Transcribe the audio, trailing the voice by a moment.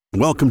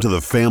Welcome to the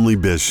Family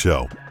Biz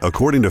Show.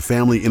 According to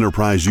Family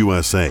Enterprise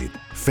USA,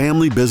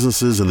 family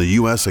businesses in the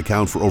U.S.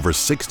 account for over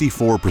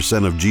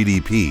 64% of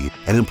GDP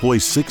and employ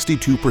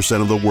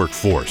 62% of the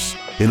workforce.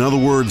 In other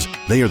words,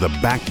 they are the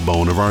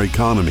backbone of our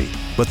economy.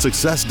 But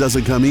success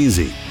doesn't come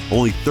easy.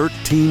 Only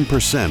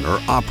 13%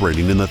 are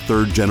operating in the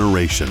third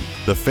generation.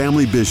 The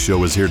Family Biz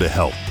Show is here to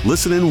help.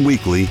 Listen in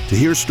weekly to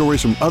hear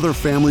stories from other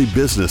family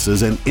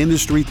businesses and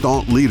industry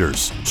thought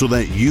leaders so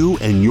that you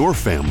and your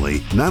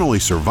family not only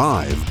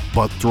survive,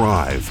 but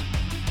thrive.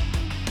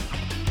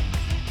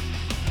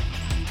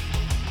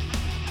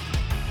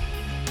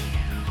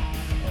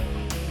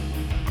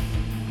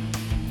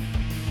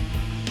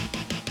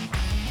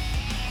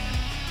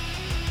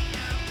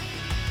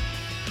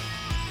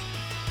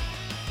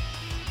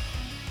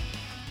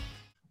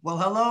 Well,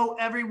 hello,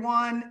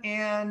 everyone,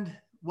 and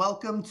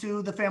welcome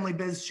to the Family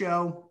Biz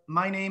Show.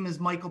 My name is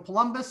Michael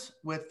Columbus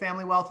with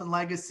Family Wealth and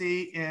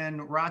Legacy in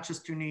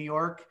Rochester, New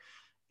York,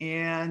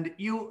 and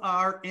you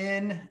are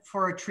in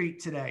for a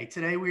treat today.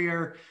 Today, we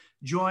are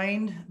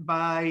joined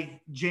by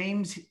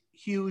James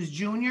Hughes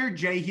Jr.,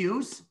 Jay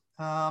Hughes.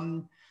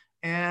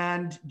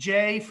 And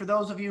Jay, for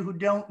those of you who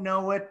don't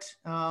know it,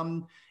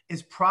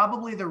 is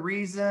probably the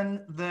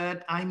reason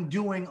that I'm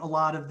doing a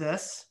lot of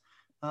this.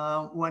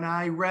 When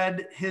I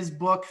read his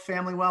book,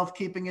 Family Wealth,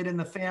 Keeping It in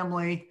the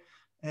Family,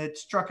 it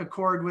struck a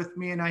chord with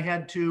me and I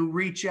had to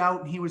reach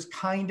out. He was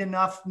kind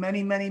enough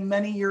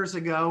many years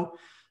ago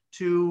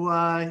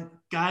to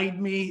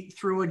guide me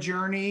through a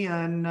journey,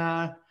 and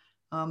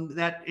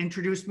that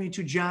introduced me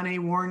to John A.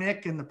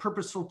 Warnick and the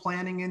Purposeful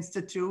Planning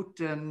Institute.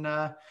 And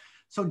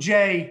so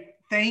Jay,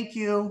 thank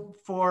you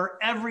for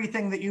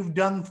everything that you've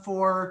done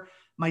for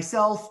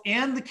myself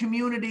and the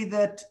community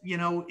that,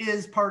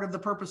 is part of the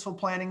Purposeful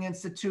Planning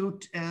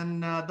Institute,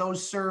 and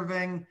those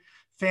serving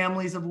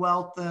families of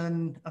wealth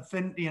and,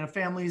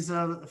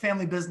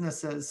 family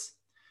businesses.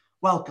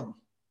 Welcome.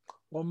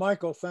 Well,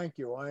 Michael, thank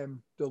you. I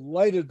am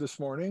delighted this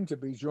morning to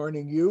be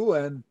joining you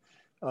and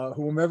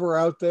whomever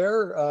out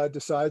there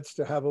decides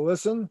to have a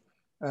listen.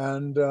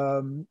 And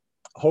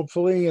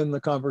hopefully in the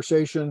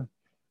conversation,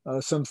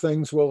 some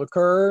things will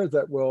occur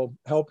that will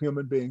help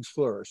human beings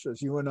flourish.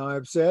 As you and I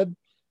have said,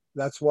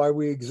 that's why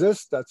we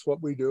exist. That's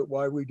what we do,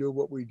 why we do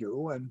what we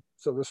do. And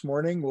so this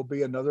morning will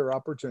be another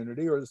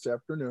opportunity, or this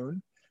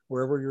afternoon,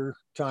 wherever your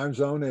time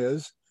zone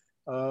is,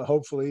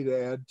 hopefully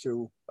to add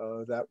to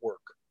that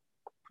work.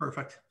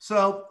 Perfect.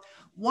 So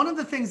one of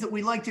the things that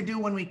we like to do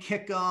when we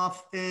kick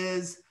off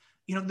is,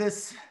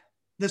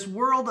 this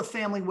world of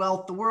family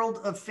wealth, the world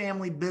of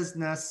family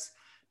business.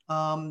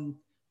 When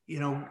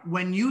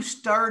you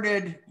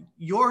started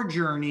your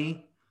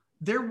journey,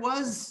 there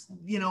was,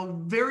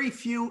 very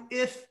few,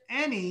 if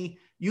any,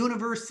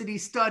 university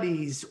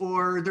studies,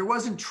 or there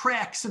wasn't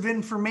tracks of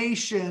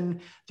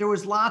information. There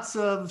was lots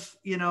of,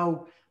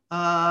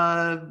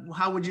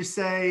 how would you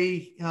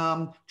say,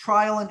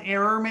 trial and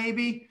error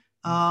maybe.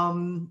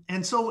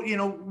 And so,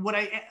 what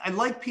I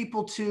like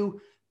people to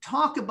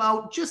talk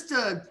about, just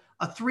a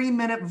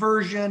 3-minute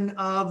version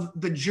of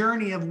the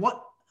journey of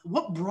what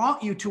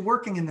brought you to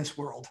working in this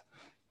world.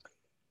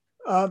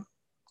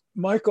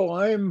 Michael,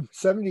 I'm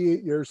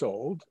 78 years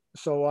old,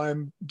 so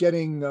I'm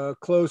getting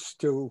close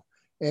to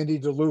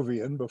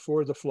antediluvian,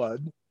 before the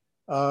flood,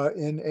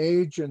 in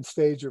age and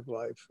stage of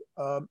life.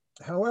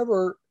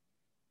 However,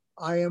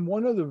 I am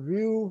one of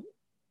the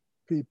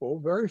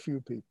very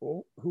few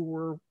people who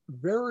were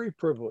very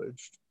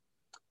privileged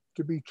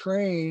to be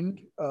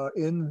trained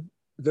in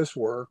this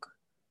work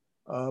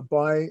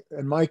by,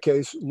 in my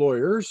case,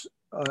 lawyers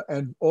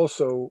and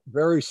also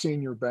very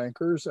senior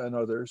bankers and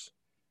others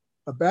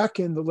back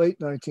in the late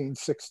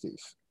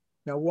 1960s.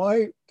 Now,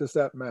 why does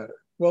that matter?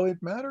 Well,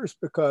 it matters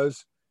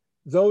because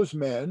those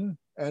men,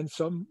 and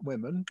some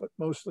women, but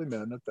mostly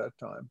men at that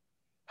time,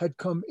 had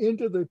come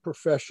into the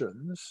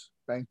professions,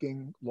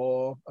 banking,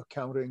 law,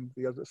 accounting,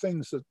 the other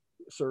things that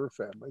serve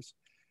families,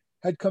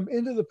 had come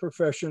into the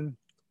profession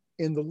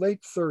in the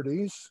late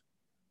 30s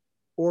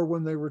or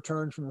when they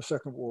returned from the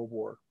Second World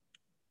War.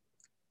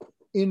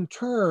 In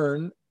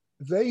turn,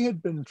 they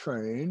had been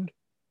trained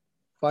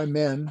by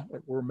men,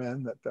 that were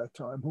men at that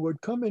time, who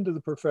had come into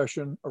the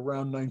profession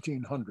around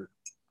 1900.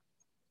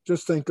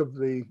 Just think of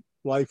the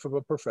life of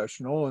a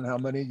professional and how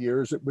many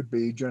years it would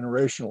be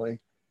generationally.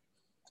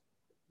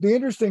 The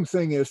interesting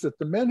thing is that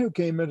the men who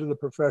came into the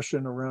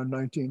profession around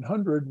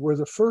 1900 were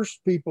the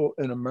first people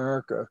in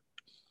America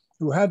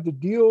who had to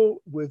deal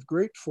with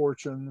great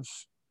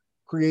fortunes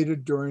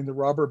created during the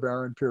robber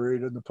baron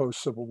period in the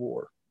post-Civil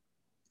War.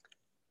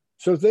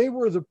 So they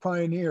were the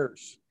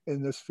pioneers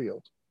in this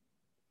field.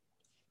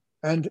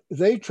 And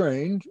they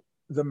trained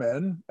the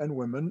men and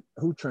women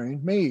who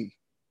trained me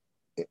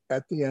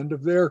at the end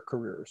of their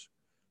careers.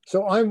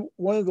 So I'm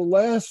one of the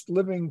last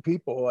living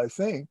people, I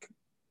think,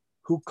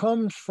 who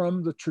comes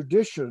from the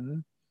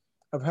tradition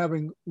of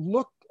having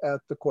looked at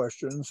the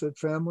questions that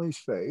families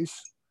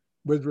face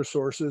with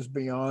resources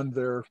beyond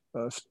their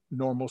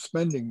normal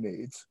spending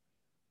needs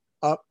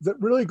that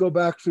really go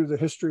back through the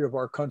history of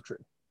our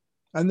country.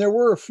 And there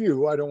were a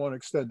few, I don't want to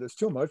extend this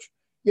too much,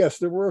 Yes,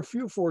 there were a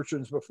few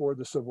fortunes before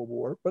the Civil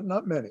War, but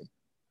not many.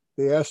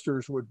 The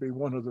Astors would be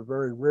one of the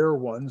very rare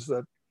ones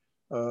that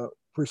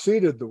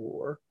preceded the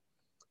war.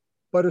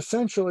 But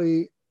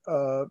essentially,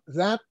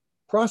 that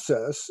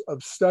process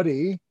of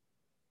study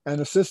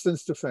and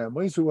assistance to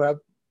families who have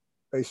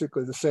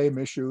basically the same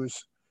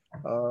issues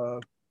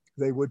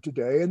they would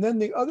today. And then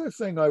the other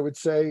thing I would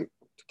say,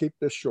 to keep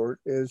this short,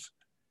 is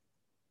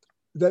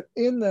that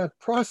in that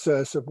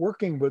process of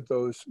working with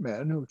those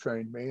men who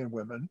trained me and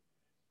women,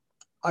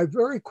 I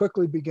very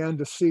quickly began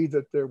to see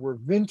that there were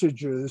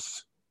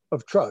vintages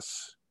of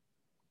trusts,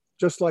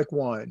 just like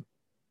wine.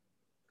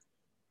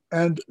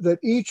 And that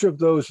each of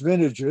those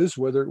vintages,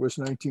 whether it was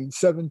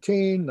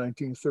 1917,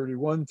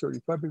 1931,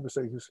 35, people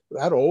say,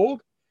 that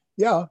old?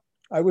 Yeah,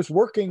 I was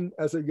working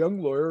as a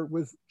young lawyer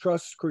with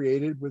trusts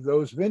created with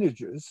those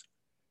vintages.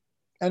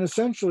 And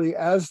essentially,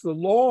 as the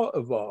law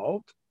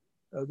evolved,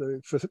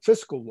 the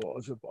fiscal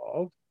laws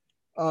evolved,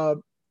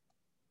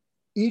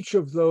 each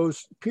of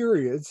those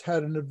periods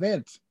had an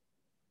event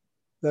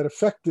that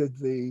affected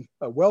the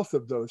wealth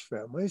of those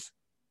families.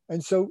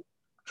 And so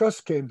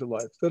trusts came to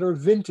life that are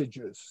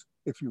vintages,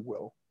 if you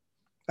will.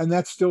 And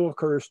that still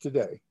occurs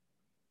today.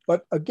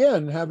 But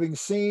again, having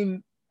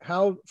seen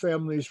how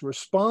families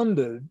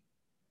responded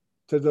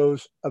to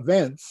those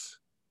events,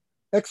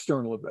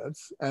 external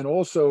events, and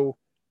also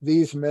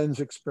these men's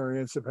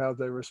experience of how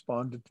they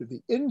responded to the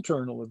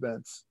internal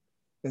events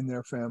in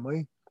their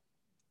family,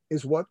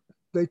 is what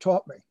they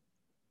taught me.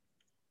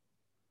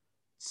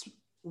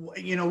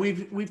 You know,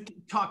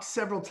 we've talked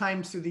several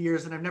times through the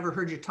years, and I've never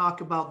heard you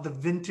talk about the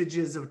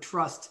vintages of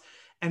trust.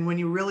 And when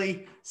you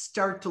really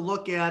start to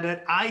look at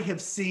it, I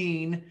have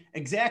seen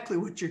exactly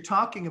what you're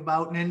talking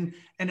about. And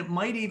it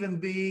might even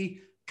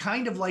be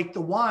kind of like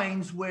the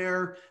wines,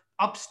 where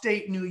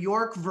upstate New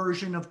York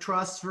version of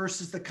trusts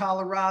versus the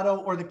Colorado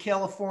or the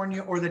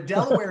California or the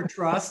Delaware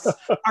trusts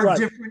are Right.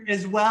 different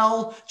as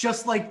well,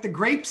 just like the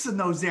grapes in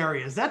those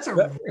areas. That's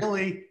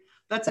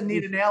a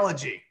neat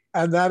analogy.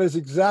 And that is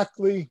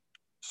exactly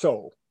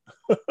so.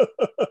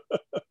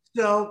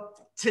 So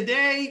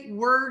today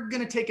we're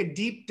going to take a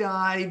deep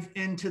dive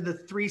into the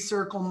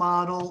three-circle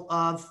model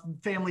of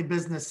family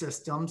business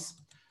systems.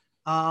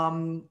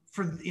 I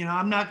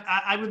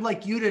would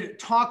like you to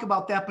talk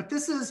about that, but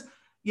this is,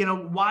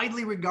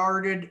 widely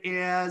regarded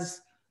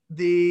as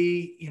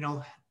the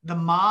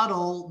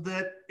model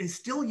that is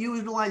still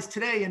utilized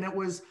today. And it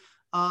was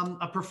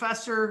a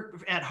professor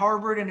at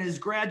Harvard and his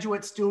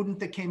graduate student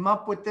that came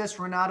up with this,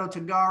 Renato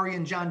Tagari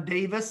and John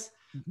Davis,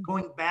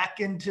 going back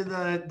into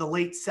the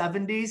late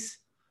 70s.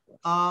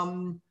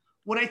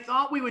 What I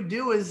thought we would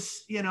do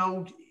is,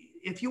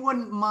 if you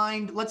wouldn't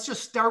mind, let's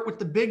just start with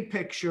the big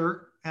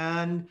picture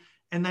and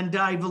then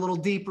dive a little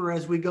deeper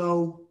as we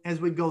go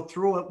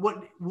through it.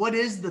 What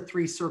is the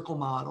three-circle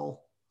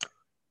model?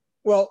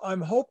 Well,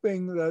 I'm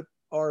hoping that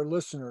our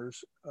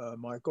listeners,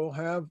 Michael,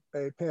 have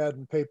a pad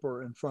and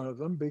paper in front of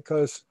them,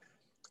 because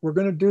we're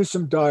going to do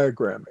some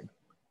diagramming.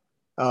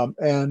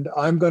 And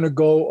I'm going to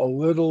go a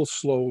little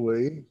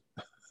slowly.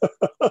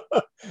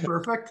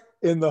 Perfect.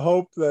 In the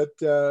hope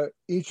that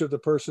each of the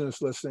persons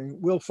listening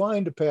will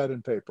find a pad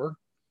and paper.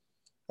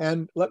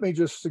 And let me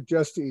just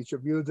suggest to each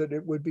of you that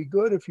it would be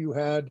good if you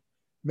had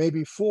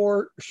maybe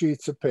 4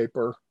 sheets of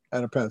paper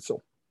and a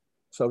pencil.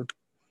 So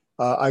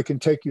I can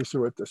take you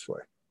through it this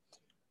way.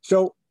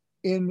 So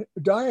in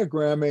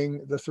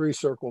diagramming the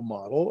three-circle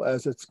model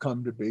as it's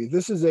come to be,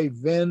 this is a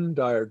Venn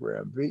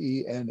diagram,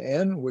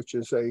 V-E-N-N, which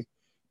is a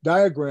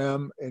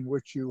diagram in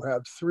which you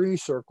have 3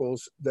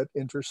 circles that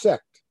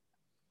intersect.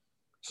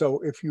 So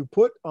if you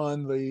put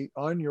on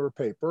your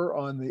paper,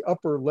 on the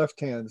upper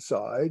left-hand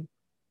side,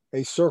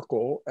 a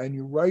circle, and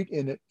you write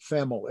in it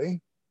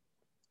family,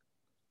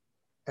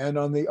 and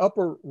on the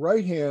upper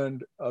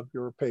right-hand of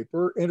your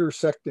paper,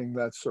 intersecting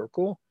that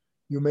circle,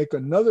 you make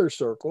another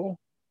circle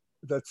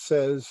that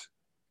says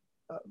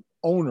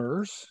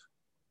owners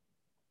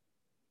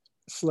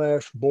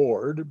 /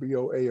 board,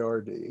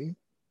 B-O-A-R-D.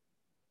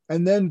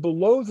 And then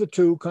below the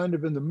two, kind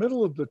of in the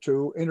middle of the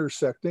two,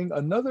 intersecting,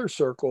 another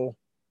circle,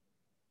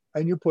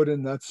 and you put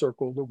in that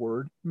circle the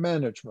word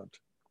management.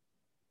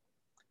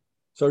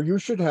 So you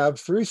should have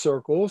 3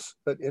 circles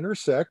that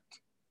intersect,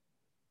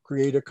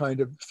 create a kind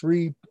of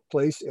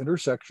 3-place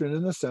intersection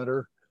in the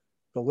center.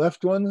 The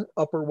left one,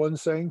 upper one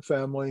saying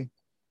family,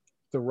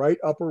 the right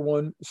upper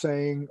one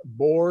saying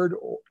board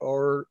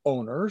or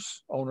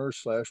owners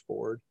 /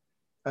 board,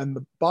 and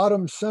the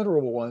bottom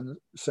central one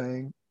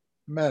saying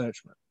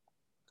management.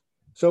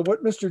 So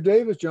what Mr.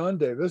 Davis, John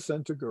Davis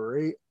and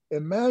Tagari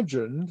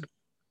imagined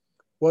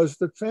was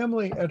that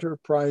family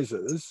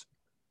enterprises,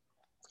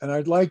 and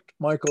I'd like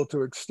Michael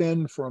to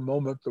extend for a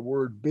moment the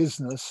word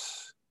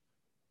business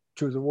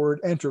to the word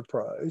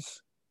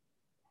enterprise,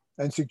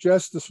 and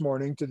suggest this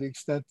morning, to the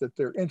extent that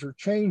they're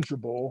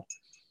interchangeable,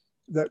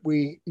 that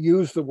we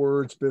use the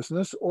words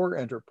business or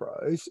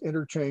enterprise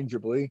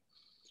interchangeably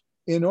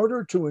in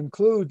order to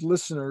include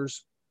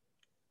listeners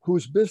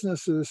whose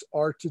businesses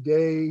are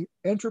today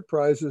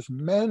enterprises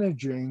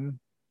managing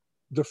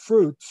the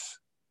fruits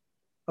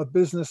of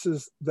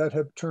businesses that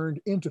have turned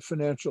into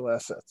financial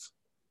assets,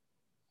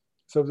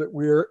 so that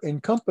we're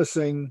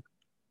encompassing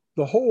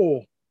the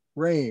whole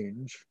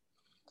range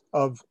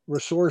of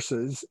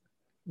resources,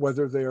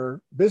 whether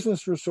they're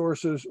business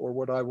resources or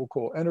what I will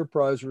call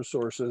enterprise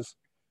resources,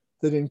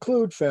 that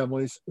include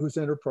families whose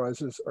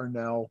enterprises are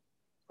now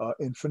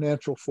in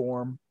financial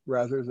form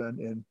rather than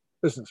in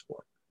business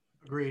form.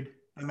 Agreed.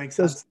 That makes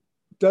sense.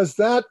 Does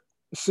that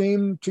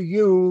seem to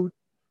you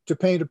to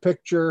paint a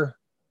picture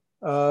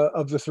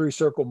of the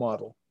three-circle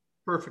model?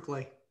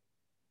 Perfectly.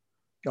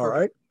 All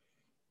right.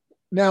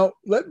 Now,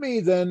 let me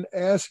then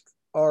ask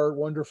our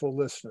wonderful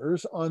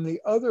listeners on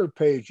the other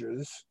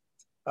pages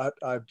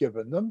I've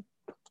given them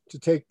to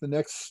take the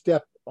next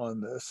step on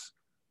this,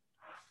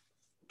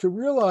 to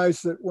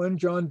realize that when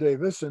John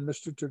Davis and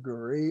Mr.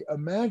 Taguri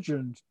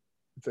imagined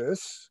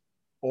this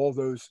all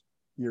those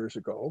years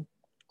ago,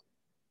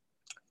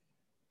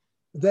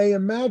 they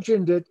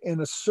imagined it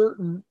in a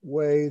certain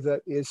way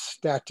that is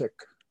static.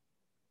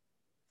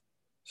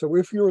 So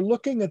if you're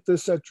looking at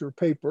this at your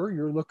paper,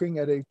 you're looking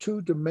at a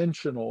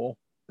two-dimensional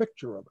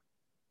picture of it.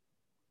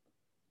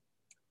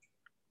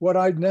 What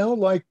I'd now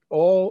like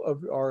all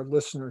of our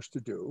listeners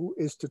to do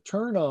is to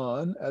turn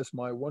on, as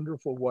my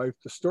wonderful wife,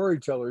 the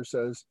storyteller,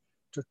 says,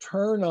 to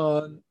turn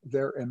on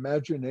their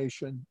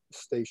imagination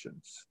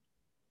stations.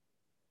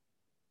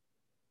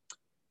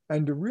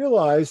 And to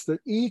realize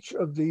that each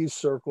of these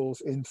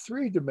circles in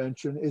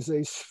 3D is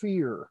a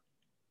sphere.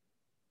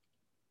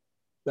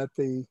 That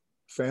the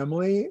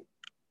family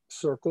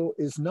circle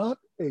is not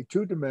a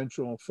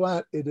two-dimensional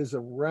flat, it is a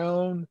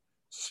round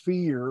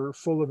sphere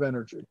full of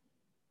energy.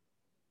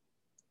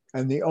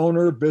 And the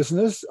owner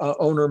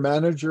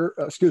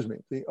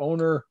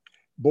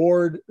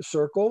board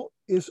circle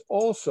is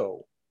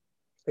also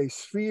a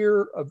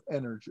sphere of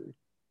energy.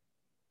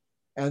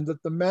 And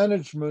that the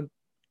management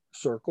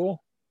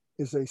circle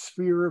is a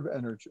sphere of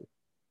energy.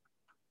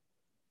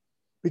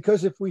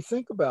 Because if we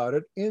think about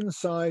it,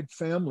 inside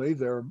family,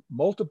 there are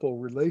multiple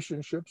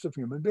relationships of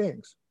human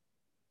beings.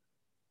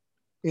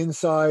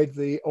 Inside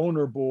the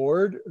owner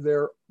board,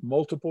 there are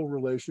multiple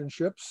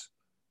relationships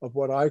of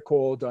what I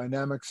call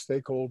dynamic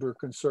stakeholder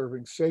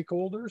conserving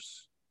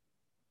stakeholders.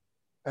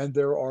 And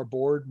there are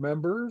board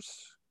members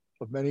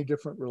of many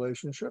different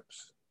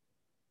relationships.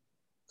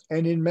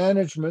 And in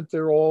management,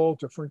 they're all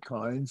different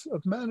kinds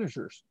of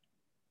managers.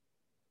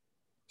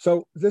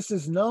 So this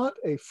is not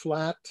a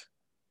flat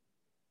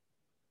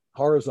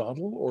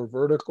horizontal or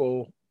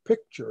vertical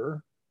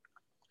picture.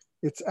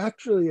 It's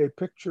actually a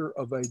picture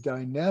of a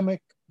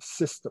dynamic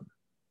system.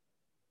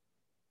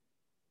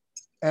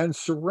 And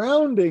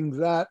surrounding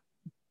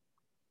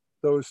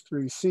those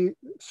three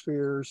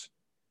spheres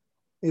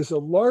is a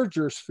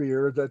larger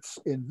sphere that's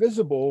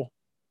invisible,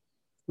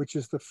 which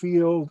is the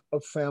field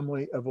of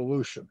family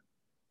evolution.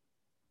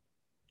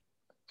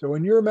 So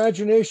in your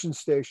imagination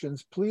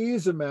stations,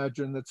 please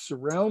imagine that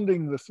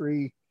surrounding the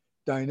three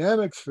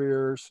dynamic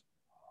spheres,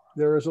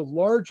 there is a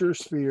larger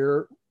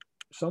sphere,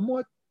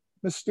 somewhat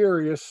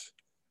mysterious,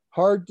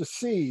 hard to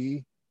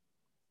see,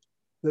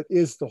 that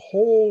is the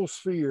whole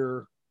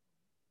sphere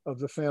of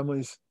the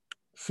family's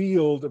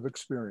field of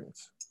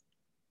experience.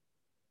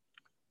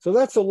 So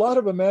that's a lot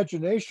of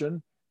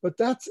imagination, but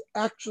that's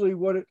actually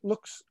what it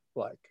looks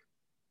like.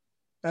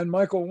 And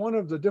Michael, one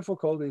of the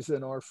difficulties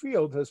in our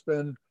field has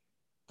been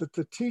that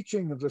the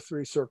teaching of the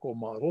three-circle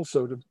model,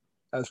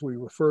 as we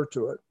refer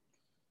to it,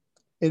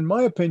 in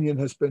my opinion,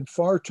 has been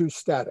far too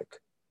static.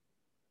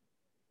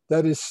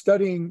 That is,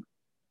 studying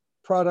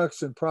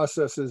products and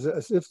processes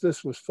as if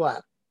this was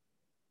flat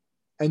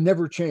and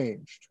never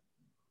changed.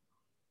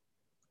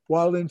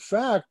 While in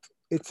fact,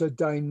 it's a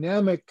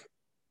dynamic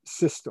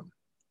system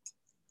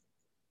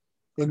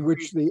in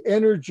which the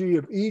energy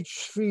of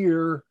each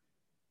sphere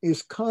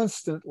is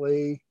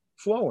constantly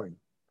flowing.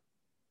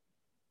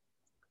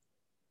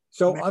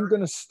 So I'm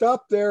going to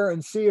stop there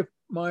and see if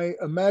my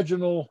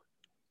imaginal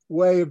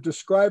way of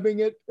describing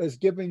it has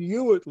given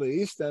you, at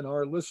least, and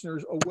our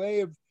listeners, a way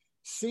of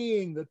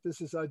seeing that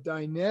this is a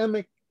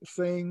dynamic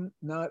thing,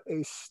 not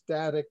a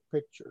static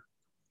picture.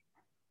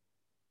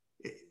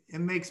 It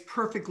makes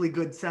perfectly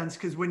good sense,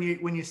 because when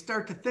you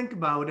start to think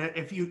about it,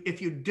 if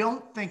you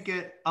don't think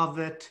of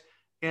it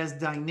as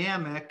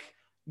dynamic,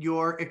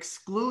 you're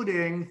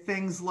excluding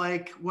things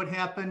like what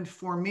happened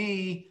for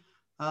me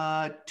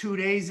 3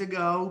 days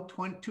ago,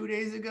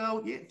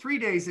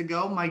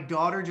 my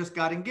daughter just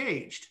got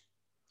engaged.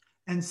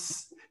 And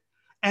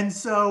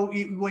so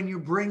when you're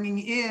bringing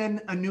in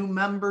a new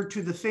member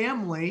to the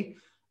family,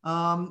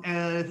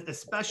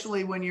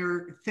 especially when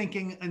you're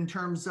thinking in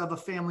terms of a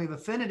family of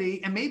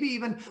affinity, and maybe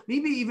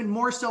even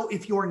more so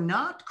if you're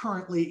not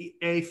currently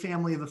a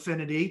family of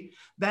affinity,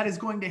 that is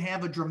going to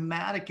have a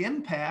dramatic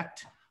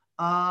impact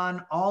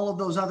on all of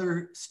those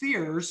other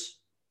spheres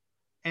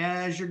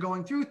as you're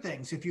going through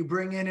things. If you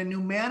bring in a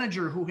new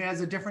manager who has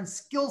a different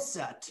skill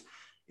set,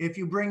 if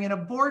you bring in a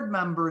board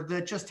member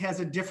that just has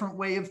a different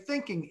way of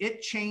thinking,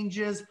 it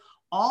changes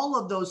all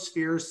of those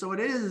spheres. So it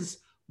is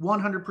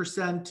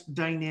 100%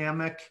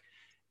 dynamic.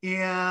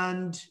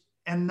 And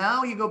And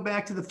now you go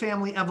back to the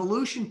family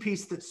evolution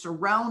piece that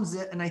surrounds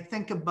it. And I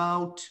think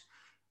about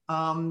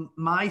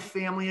my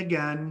family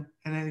again,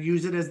 and I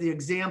use it as the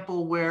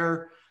example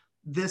where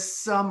this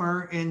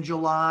summer in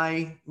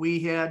July, we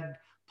had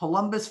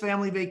Columbus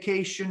Family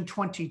Vacation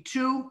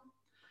 22.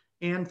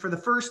 And for the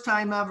first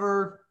time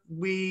ever,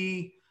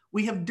 we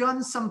have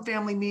done some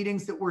family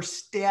meetings that were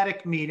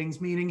static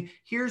meetings, meaning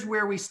here's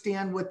where we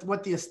stand with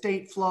what the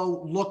estate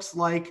flow looks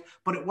like,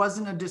 but it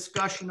wasn't a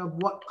discussion of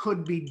what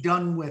could be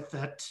done with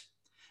it.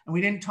 And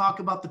we didn't talk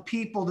about the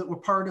people that were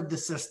part of the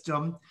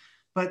system.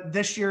 But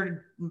this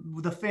year,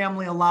 the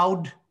family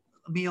allowed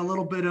me a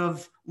little bit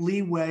of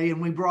leeway,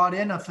 and we brought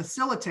in a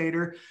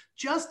facilitator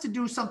just to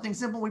do something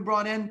simple. We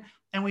brought in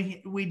and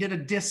we did a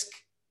disc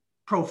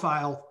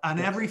profile on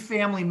every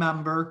family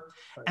member,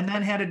 and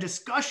then had a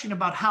discussion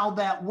about how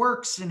that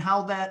works and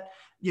how that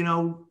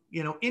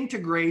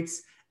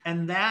integrates.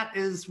 And that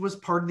was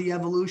part of the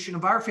evolution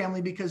of our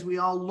family, because we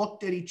all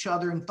looked at each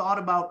other and thought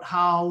about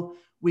how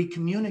we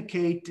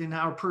communicate in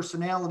our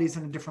personalities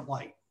in a different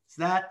light. Does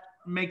that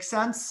make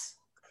sense?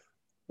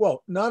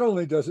 Well, not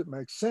only does it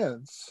make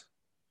sense,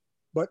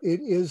 but it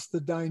is the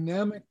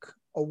dynamic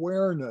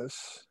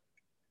awareness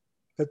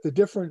that the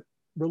different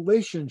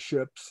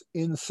relationships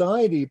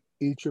inside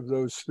each of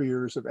those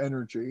spheres of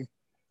energy,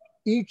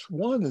 each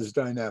one is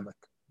dynamic.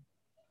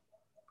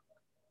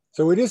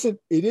 So it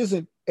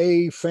isn't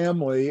a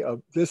family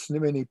of this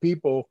many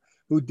people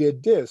who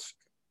did disc.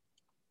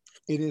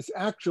 It is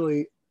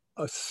actually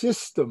a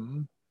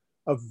system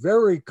of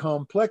very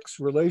complex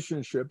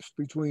relationships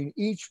between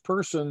each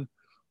person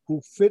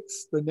who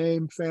fits the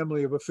name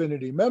family of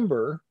affinity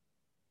member,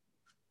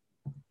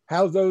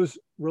 how those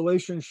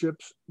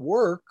relationships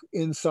work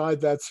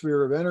inside that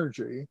sphere of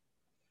energy,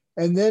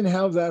 and then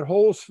how that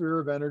whole sphere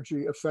of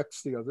energy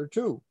affects the other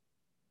two.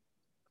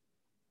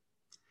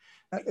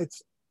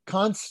 It's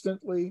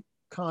constantly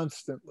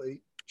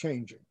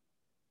changing.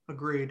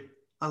 Agreed.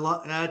 I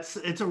love that's.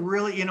 It's a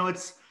really,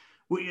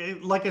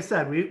 like I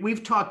said,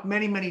 we've talked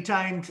many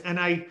times,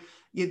 and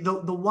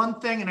the one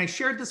thing, and I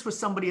shared this with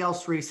somebody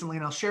else recently,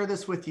 and I'll share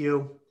this with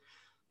you.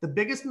 The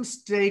biggest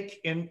mistake,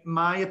 in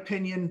my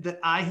opinion, that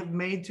I have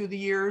made through the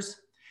years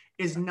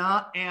is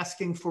not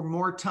asking for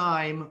more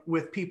time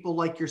with people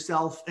like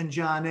yourself and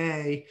John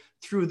A.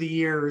 through the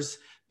years,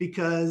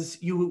 because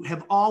you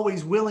have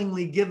always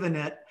willingly given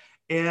it.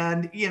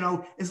 And,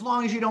 as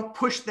long as you don't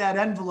push that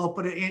envelope,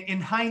 but in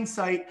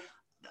hindsight,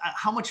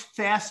 how much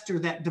faster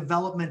that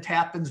development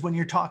happens when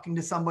you're talking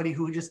to somebody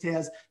who just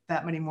has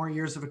that many more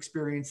years of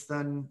experience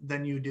than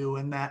you do.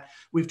 And that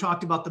we've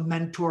talked about the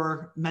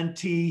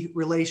mentor-mentee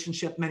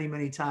relationship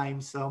many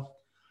times. So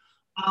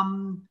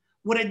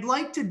what I'd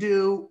like to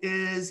do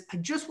is I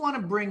just want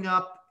to bring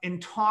up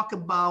and talk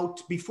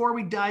about, before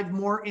we dive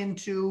more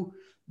into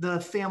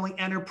the family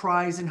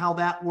enterprise and how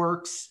that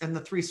works and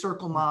the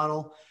 3-circle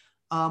model,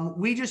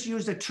 we just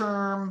used a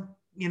term,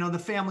 the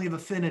family of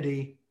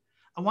affinity.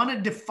 I want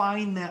to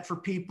define that for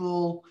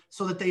people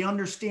so that they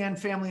understand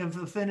family of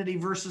affinity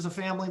versus a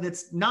family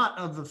that's not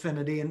of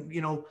affinity,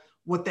 and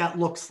what that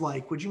looks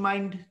like. Would you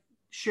mind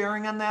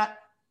sharing on that?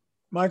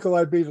 Michael,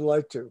 I'd be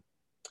delighted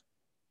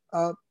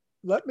to.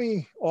 Let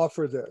me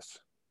offer this.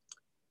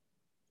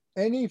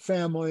 Any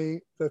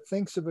family that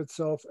thinks of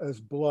itself as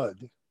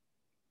blood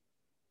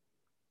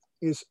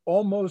is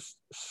almost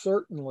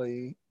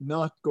certainly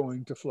not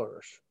going to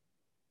flourish.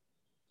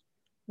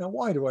 Now,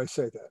 why do I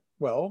say that?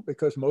 Well,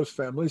 because most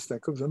families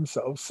think of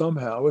themselves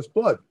somehow as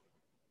blood.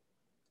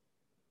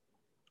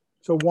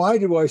 So why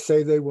do I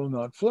say they will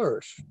not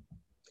flourish?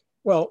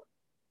 Well,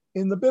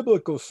 in the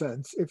biblical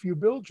sense, if you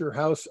build your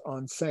house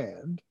on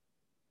sand,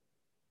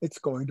 it's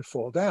going to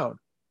fall down.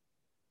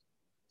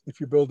 If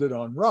you build it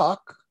on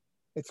rock,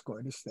 it's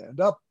going to stand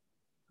up.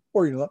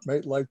 Or you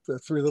might like the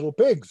 3 little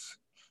pigs.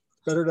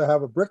 Better to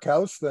have a brick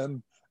house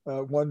than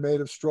one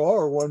made of straw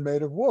or one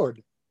made of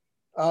wood.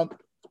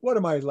 What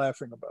am I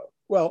laughing about?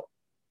 Well,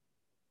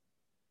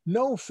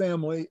 no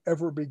family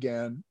ever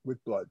began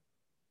with blood.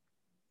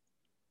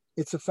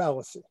 It's a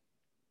fallacy.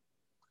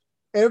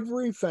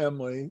 Every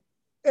family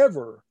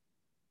ever,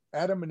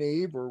 Adam and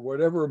Eve or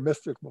whatever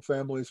mystical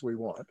families we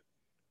want,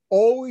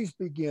 always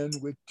begin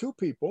with 2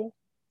 people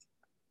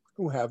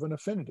who have an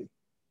affinity.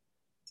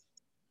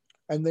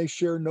 And they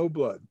share no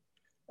blood.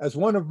 As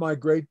one of my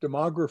great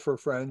demographer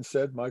friends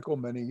said, Michael,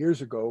 many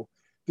years ago,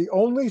 the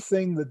only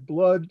thing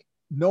that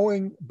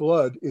knowing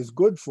blood is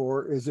good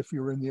for is if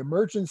you're in the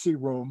emergency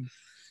room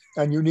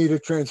and you need a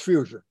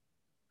transfusion.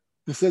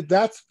 He said,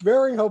 that's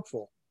very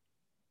helpful.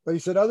 But he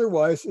said,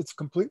 otherwise, it's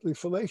completely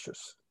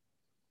fallacious.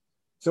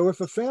 So if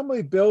a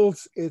family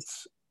builds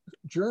its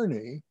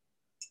journey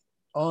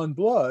on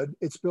blood,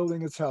 it's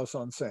building its house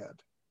on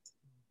sand.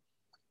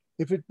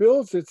 If it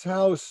builds its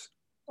house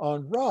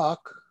on rock,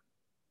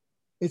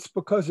 it's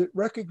because it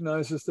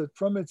recognizes that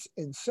from its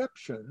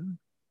inception,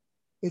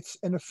 it's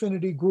an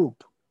affinity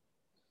group.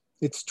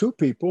 It's 2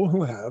 people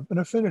who have an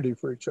affinity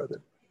for each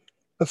other.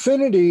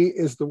 Affinity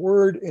is the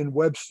word in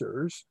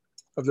Webster's,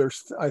 of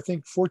there's, I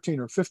think,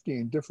 14 or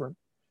 15 different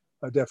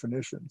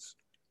definitions.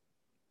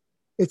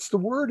 It's the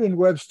word in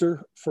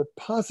Webster for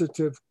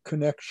positive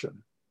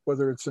connection,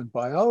 whether it's in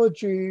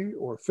biology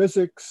or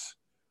physics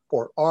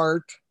or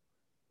art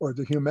or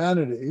the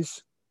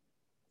humanities.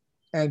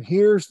 And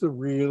here's the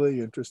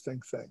really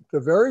interesting thing. The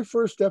very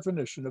first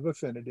definition of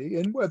affinity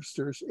in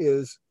Webster's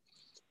is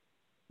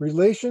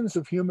relations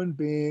of human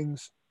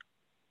beings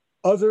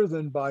other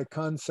than by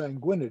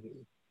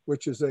consanguinity,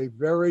 which is a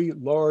very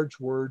large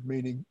word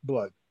meaning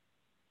blood.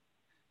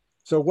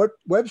 So what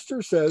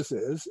Webster says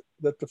is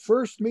that the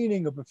first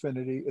meaning of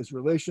affinity is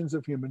relations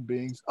of human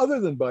beings other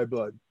than by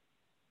blood.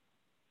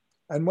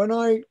 And when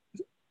I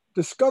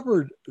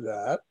discovered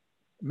that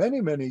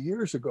many, many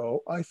years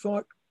ago, I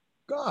thought,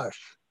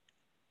 gosh,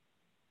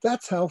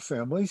 that's how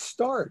families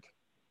start.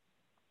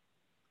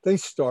 They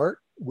start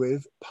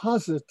with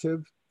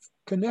positive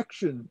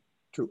connection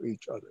to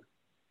each other.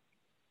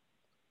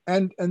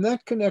 And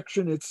that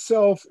connection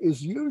itself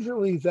is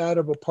usually that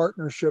of a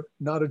partnership,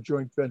 not a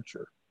joint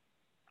venture.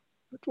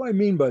 What do I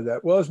mean by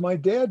that? Well, as my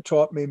dad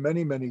taught me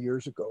many, many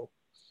years ago,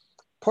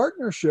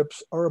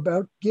 partnerships are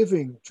about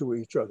giving to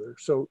each other.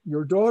 So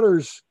your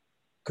daughters,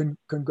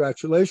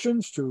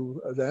 congratulations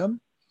to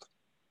them.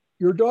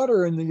 Your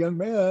daughter and the young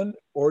man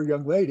or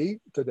young lady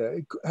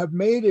today have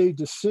made a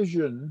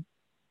decision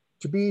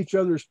to be each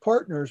other's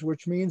partners,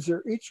 which means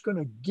they're each going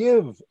to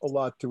give a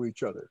lot to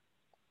each other.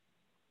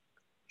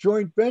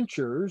 Joint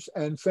ventures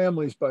and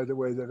families, by the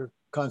way, that are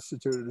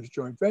constituted as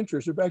joint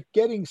ventures are about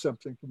getting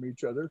something from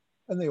each other,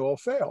 and they all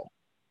fail.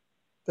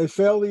 They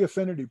fail the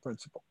affinity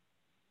principle.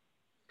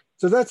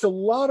 So that's a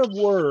lot of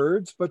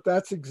words, but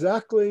that's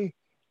exactly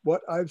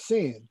what I've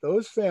seen.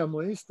 Those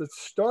families that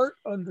start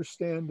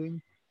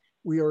understanding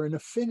we are an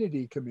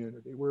affinity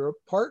community, we're a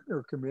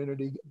partner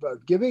community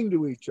about giving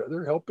to each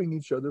other, helping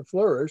each other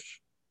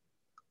flourish,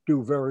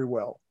 do very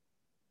well.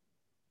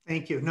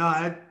 Thank you.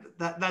 No,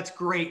 that's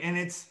great. And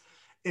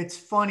it's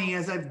funny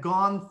as I've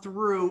gone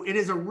through, it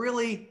is a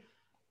really,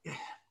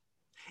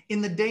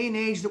 in the day and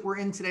age that we're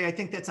in today, I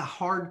think that's a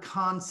hard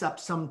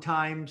concept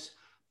sometimes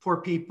for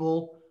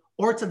people,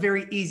 or it's a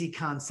very easy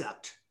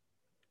concept.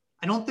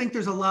 I don't think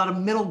there's a lot of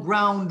middle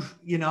ground,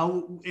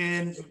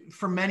 and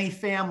for many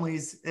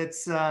families,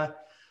 it's, the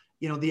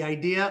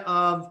idea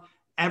of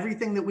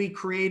everything that we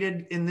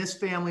created in this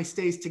family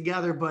stays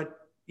together, but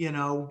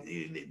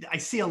I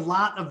see a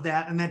lot of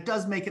that, and that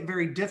does make it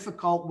very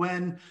difficult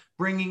when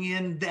bringing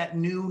in that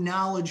new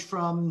knowledge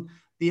from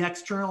the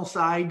external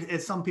side,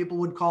 as some people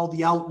would call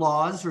the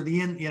outlaws or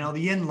the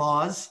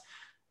in-laws.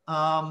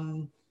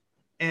 And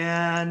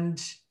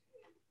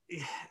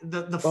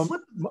the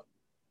flip.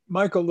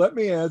 Michael, let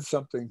me add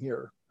something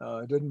here.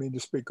 I didn't mean to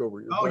speak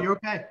over you. Oh, you're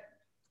okay.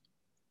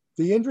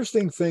 The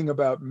interesting thing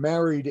about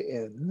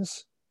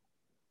married-ins,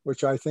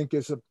 which I think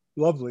is a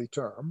lovely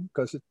term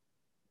because it's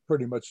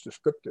pretty much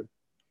descriptive,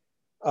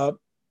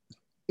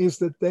 is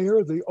that they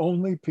are the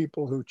only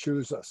people who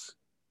choose us.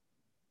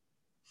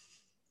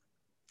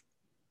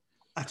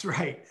 That's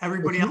right.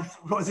 Everybody else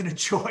wasn't a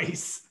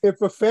choice.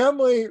 If a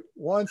family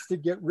wants to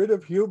get rid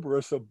of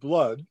hubris of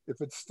blood, if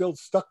it's still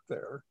stuck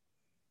there,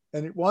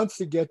 and it wants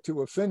to get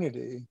to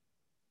affinity,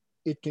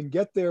 it can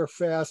get there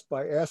fast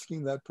by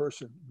asking that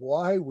person,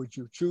 why would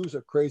you choose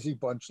a crazy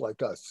bunch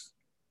like us?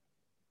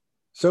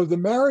 So the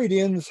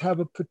married-ins have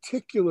a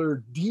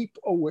particular deep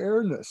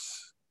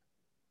awareness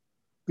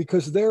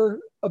because they're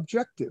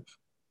objective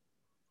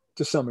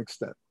to some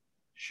extent.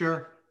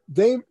 Sure.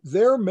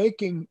 They're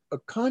making a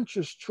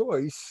conscious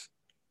choice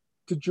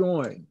to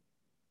join.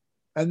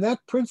 And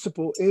that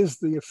principle is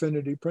the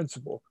affinity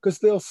principle, because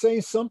they'll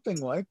say something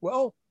like,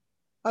 well,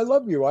 I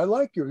love you. I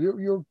like you.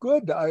 You're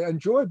good. I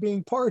enjoy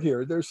being part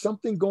here. There's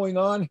something going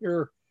on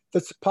here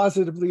that's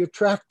positively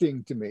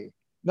attracting to me,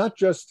 not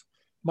just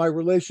my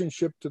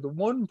relationship to the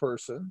one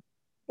person,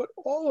 but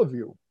all of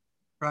you.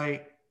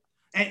 Right.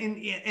 And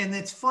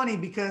it's funny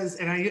because,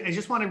 and I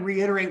just want to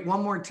reiterate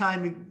one more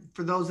time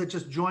for those that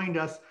just joined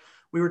us,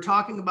 we were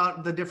talking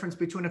about the difference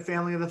between a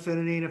family of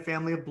affinity and a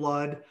family of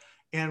blood.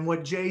 And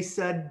what Jay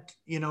said,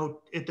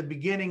 at the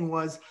beginning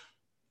was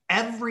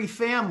every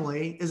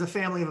family is a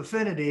family of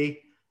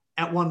affinity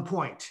at one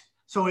point.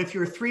 So if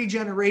you're 3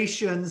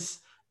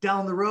 generations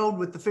down the road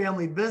with the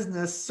family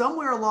business,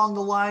 somewhere along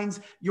the lines,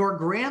 your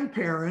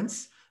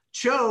grandparents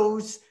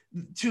chose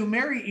to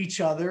marry each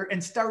other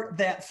and start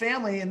that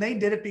family. And they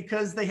did it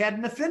because they had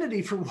an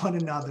affinity for one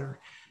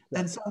another.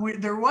 And so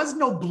there was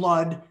no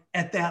blood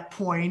at that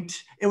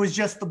point. It was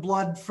just the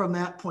blood from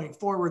that point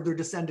forward, their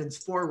descendants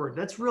forward.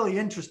 That's really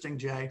interesting,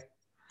 Jay.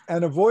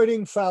 And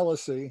avoiding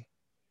fallacy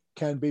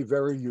can be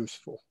very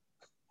useful.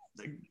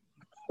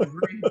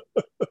 Agreed.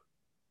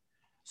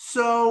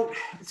 So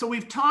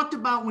we've talked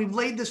about, we've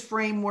laid this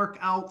framework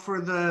out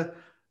for the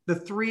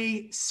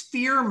 3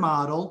 sphere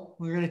model.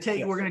 We're going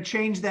to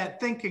change that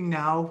thinking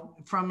now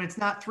from, it's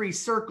not 3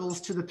 circles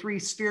to the 3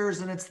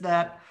 spheres. And it's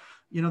that,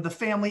 the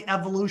family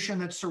evolution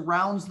that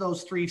surrounds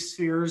those 3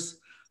 spheres,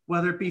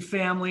 whether it be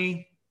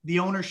family, the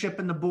ownership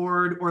and the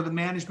board, or the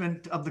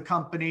management of the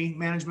company,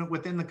 management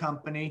within the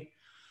company.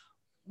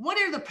 What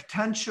are the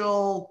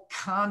potential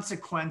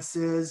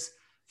consequences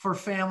for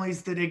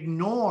families that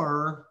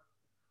ignore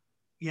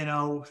you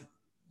know,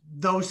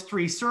 those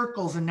three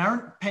circles and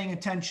aren't paying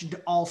attention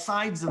to all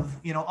sides of,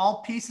 you know,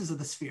 all pieces of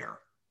the sphere?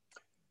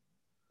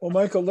 Well,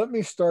 Michael, let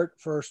me start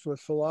first with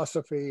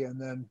philosophy and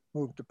then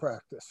move to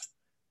practice.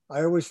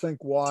 I always think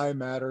why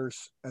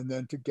matters and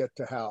then to get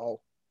to how.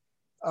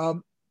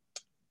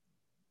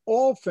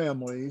 All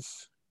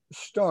families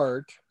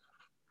start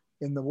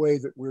in the way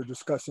that we're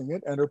discussing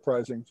it,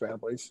 enterprising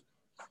families,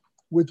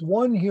 with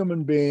one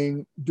human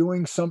being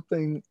doing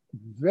something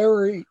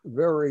very,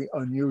 very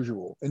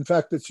unusual. In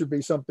fact, it should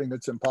be something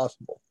that's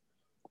impossible.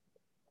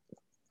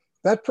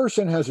 That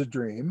person has a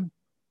dream,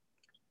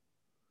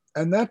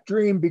 and that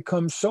dream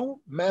becomes so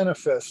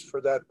manifest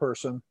for that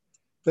person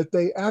that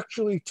they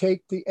actually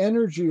take the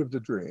energy of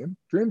the dream.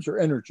 Dreams are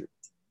energy,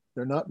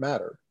 they're not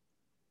matter.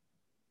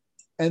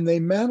 And they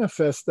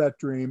manifest that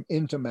dream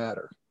into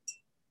matter.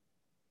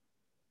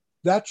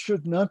 That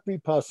should not be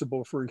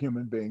possible for a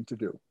human being to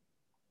do.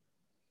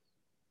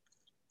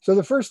 So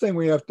the first thing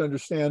we have to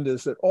understand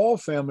is that all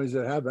families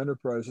that have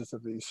enterprises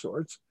of these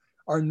sorts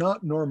are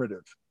not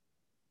normative.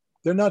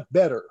 They're not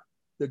better,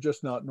 they're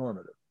just not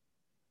normative.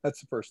 That's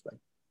the first thing.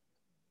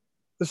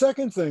 The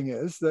second thing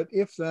is that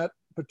if that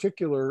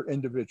particular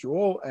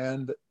individual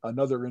and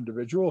another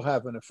individual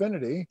have an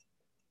affinity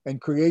and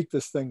create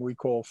this thing we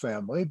call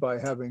family by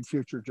having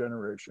future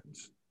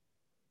generations,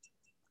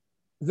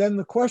 then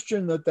the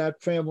question that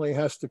that family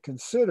has to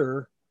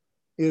consider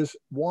is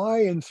why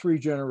in 3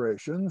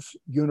 generations,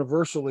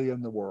 universally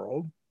in the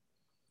world,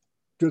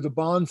 do the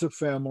bonds of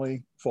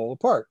family fall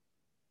apart?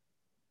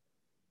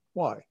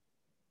 Why?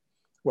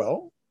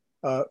 Well,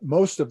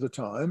 most of the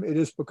time, it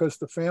is because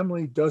the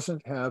family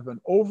doesn't have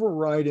an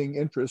overriding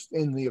interest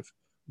in the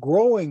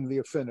growing the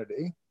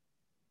affinity.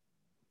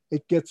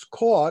 It gets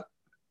caught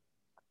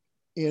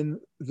in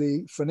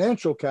the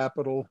financial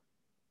capital.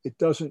 It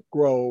doesn't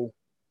grow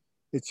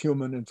its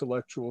human,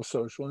 intellectual,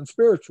 social, and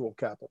spiritual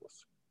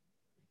capitals.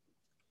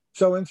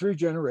 So in 3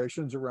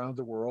 generations around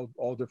the world,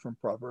 all different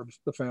proverbs,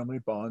 the family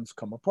bonds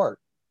come apart.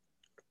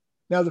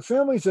 Now, the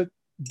families that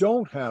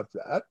don't have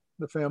that,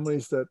 the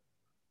families that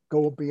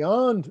go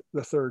beyond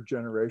the 3rd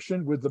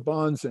generation with the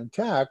bonds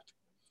intact,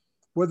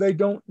 where they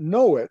don't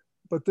know it,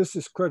 but this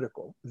is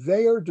critical.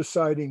 They are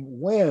deciding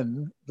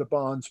when the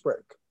bonds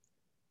break.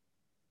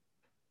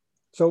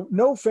 So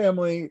no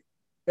family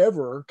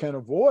ever can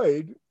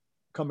avoid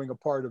coming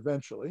apart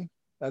eventually.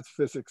 That's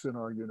physics in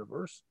our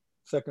universe,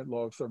 second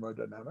law of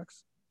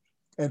thermodynamics,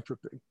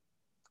 entropy.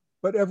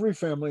 But every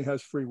family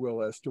has free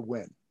will as to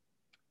when. Isn't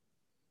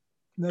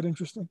that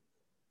interesting?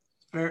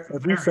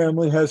 Every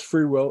family has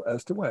free will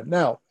as to when.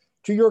 Now,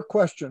 to your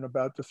question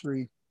about the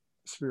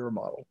 3-sphere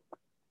model.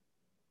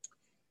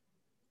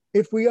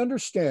 If we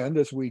understand,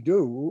 as we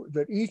do,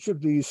 that each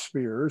of these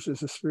spheres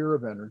is a sphere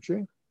of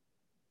energy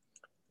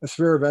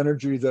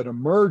that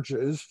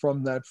emerges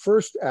from that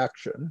first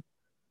action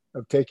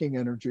of taking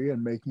energy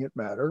and making it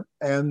matter,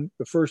 and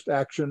the first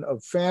action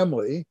of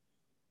family,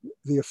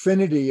 the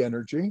affinity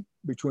energy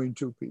between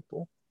 2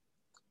 people.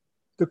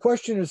 The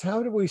question is,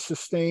 how do we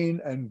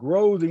sustain and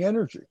grow the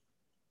energy?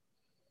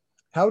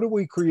 How do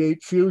we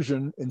create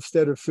fusion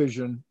instead of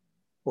fission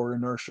or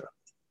inertia?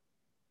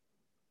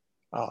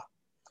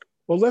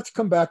 Well, let's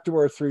come back to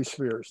our 3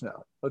 spheres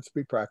now. Let's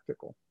be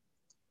practical.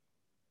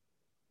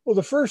 Well,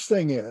 the first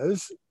thing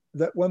is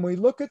that when we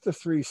look at the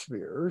 3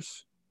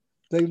 spheres,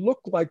 they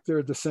look like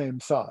they're the same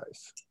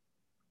size.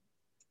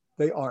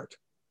 They aren't.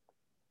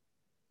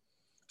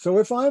 So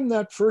if I'm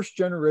that 1st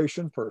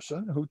generation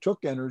person who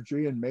took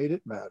energy and made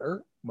it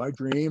matter, my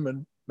dream,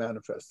 and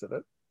manifested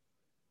it,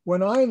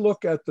 when I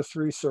look at the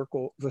 3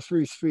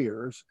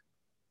 spheres,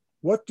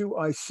 what do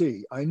I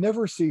see? I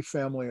never see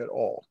family at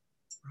all.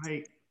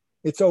 Right.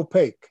 It's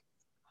opaque.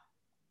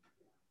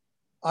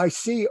 I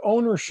see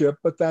ownership,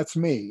 but that's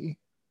me.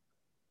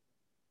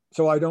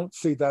 So I don't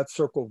see that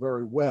circle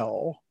very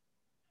well.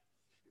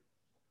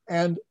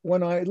 And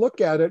when I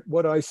look at it,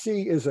 what I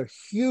see is a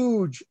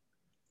huge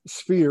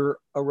sphere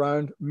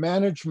around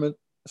management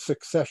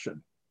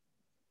succession.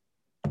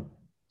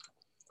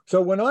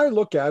 So when I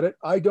look at it,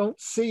 I don't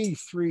see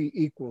 3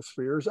 equal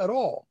spheres at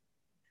all.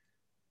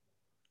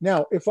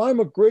 Now, if I'm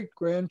a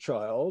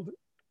great-grandchild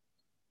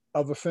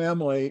of a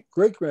family,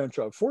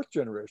 great-grandchild, 4th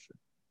generation,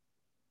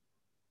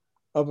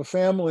 of a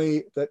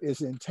family that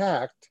is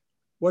intact,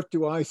 what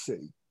do I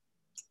see?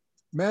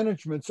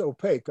 Management's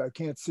opaque. I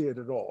can't see it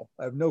at all.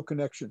 I have no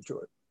connection to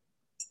it.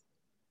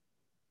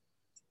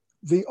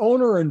 The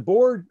owner and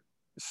board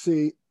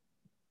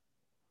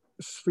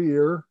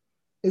sphere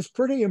is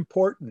pretty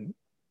important.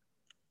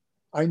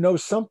 I know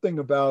something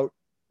about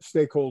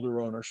stakeholder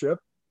ownership,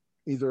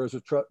 either as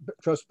a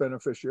trust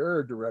beneficiary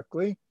or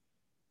directly.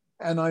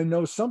 And I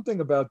know something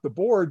about the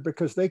board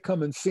because they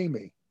come and see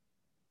me.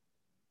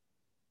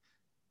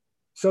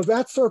 So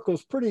that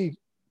circle's pretty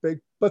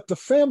big, but the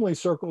family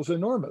circle's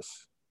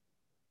enormous.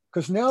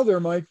 Because now there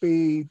might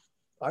be,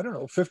 I don't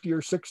know, 50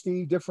 or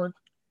 60 different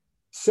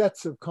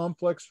sets of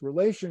complex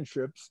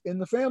relationships in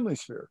the family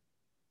sphere.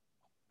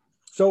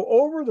 So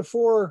over the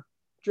 4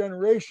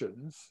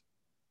 generations,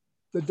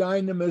 the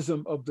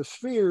dynamism of the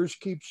spheres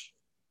keeps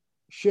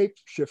shape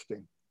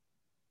shifting.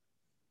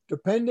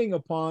 depending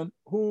upon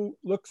who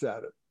looks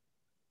at it.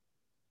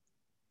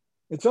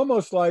 It's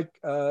almost like,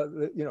 I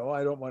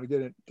don't want to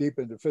get deep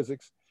into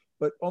physics,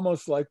 but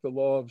almost like the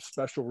law of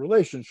special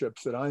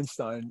relationships that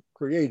Einstein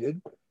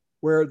created,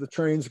 where the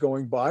train's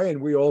going by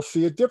and we all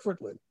see it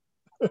differently.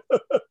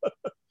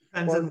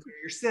 Depends on where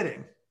you're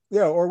sitting.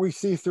 Yeah, or we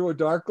see through it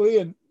darkly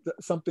and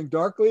something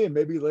darkly, and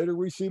maybe later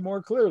we see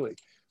more clearly.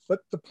 But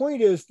the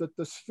point is that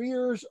the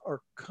spheres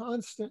are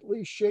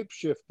constantly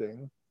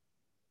shape-shifting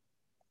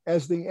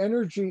as the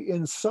energy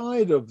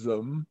inside of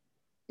them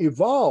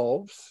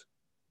evolves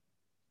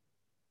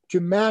to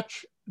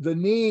match the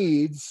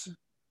needs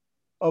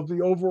of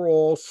the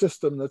overall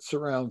system that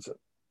surrounds it.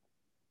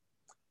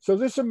 So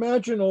this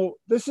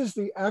is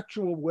the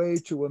actual way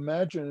to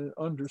imagine and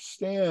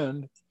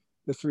understand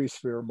the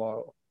three-sphere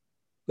model,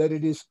 that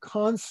it is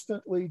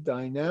constantly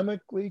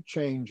dynamically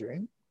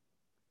changing,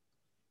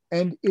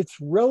 and its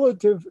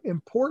relative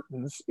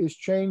importance is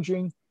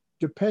changing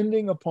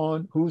depending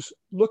upon who's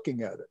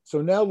looking at it.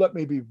 So now let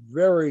me be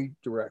very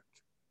direct.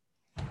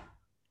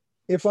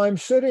 If I'm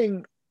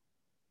sitting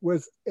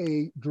with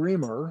a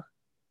dreamer,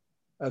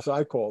 as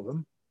I call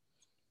them,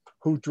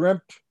 who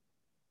dreamt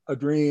a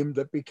dream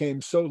that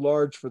became so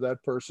large for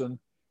that person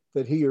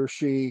that he or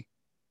she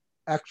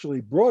actually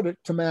brought it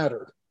to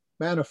matter,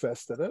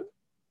 manifested it.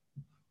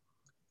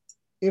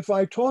 If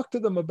I talk to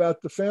them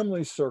about the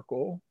family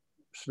circle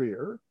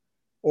sphere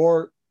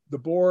or the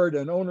board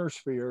and owner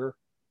sphere,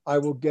 I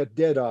will get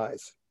dead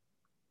eyes.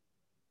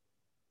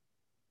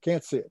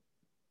 Can't see it.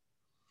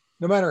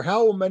 No matter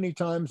how many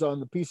times on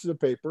the pieces of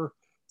paper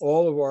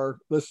all of our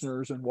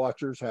listeners and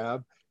watchers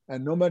have,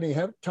 and no many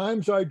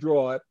times I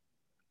draw it,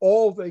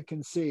 all they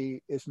can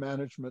see is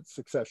management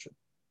succession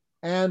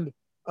and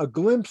a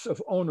glimpse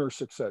of owner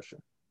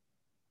succession.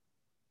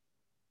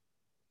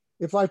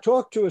 If I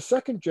talk to a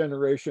second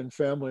generation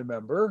family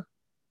member,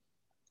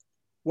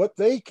 what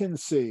they can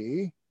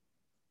see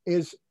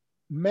is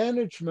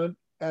management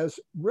as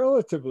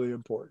relatively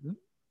important.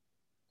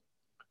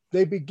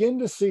 They begin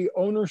to see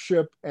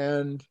ownership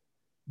and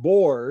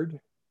board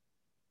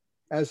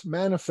as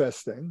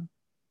manifesting,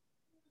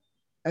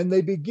 and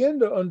they begin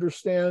to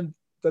understand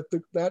that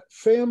that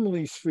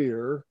family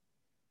sphere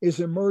is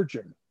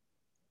emerging.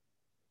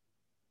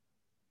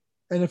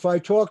 And if I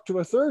talk to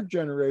a third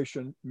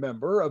generation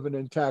member of an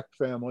intact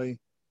family,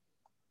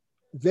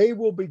 they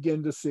will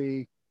begin to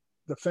see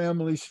the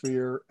family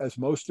sphere as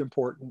most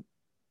important,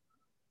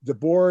 the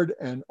board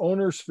and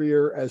owner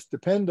sphere as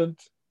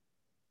dependent,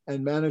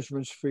 and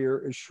management sphere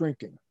is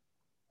shrinking.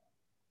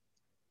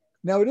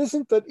 Now, it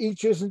isn't that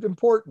each isn't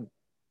important.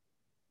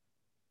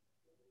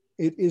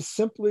 It is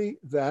simply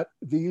that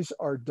these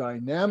are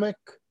dynamic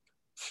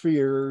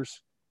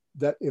spheres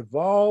that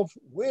evolve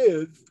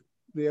with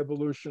the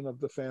evolution of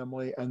the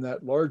family and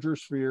that larger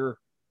sphere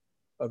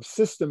of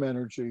system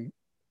energy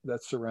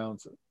that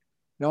surrounds it.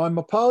 Now, I'm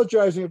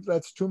apologizing if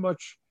that's too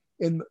much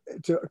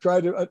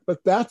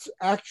but that's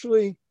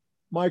actually,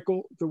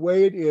 Michael, the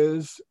way it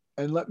is.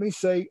 And let me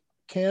say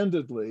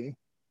candidly,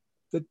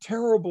 that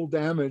terrible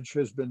damage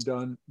has been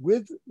done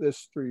with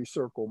this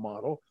three-circle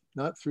model,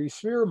 not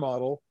three-sphere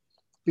model,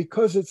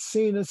 because it's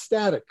seen as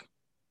static.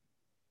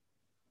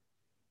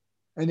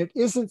 And it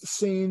isn't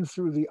seen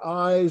through the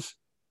eyes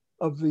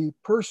of the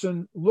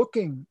person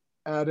looking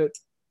at it,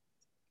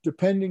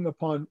 depending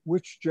upon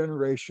which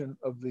generation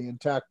of the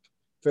intact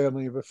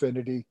family of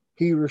affinity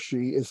he or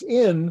she is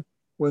in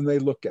when they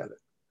look at it.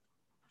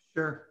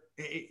 Sure.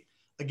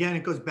 Again,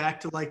 it goes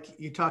back to, like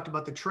you talked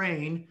about the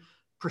train,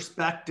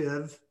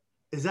 perspective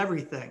is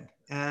everything.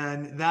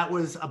 And that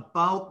was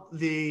about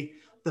the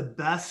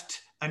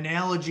best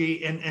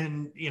analogy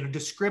and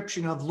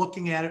description of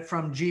looking at it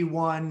from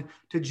G1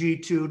 to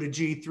G2 to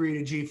G3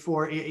 to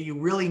G4. You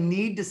really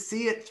need to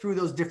see it through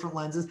those different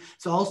lenses.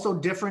 It's also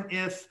different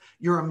if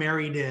you're a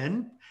married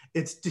in.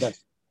 It's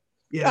yes.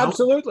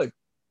 Absolutely.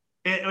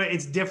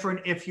 It's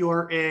different if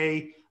you're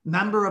a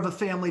member of a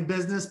family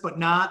business but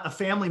not a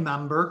family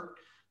member.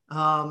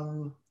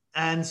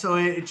 And so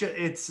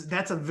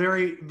that's a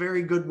very,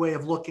 very good way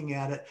of looking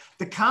at it.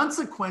 The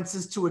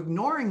consequences to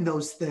ignoring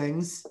those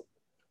things,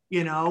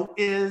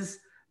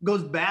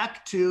 goes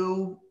back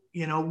to,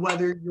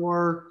 whether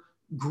you're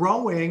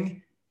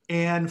growing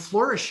and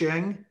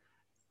flourishing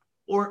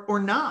or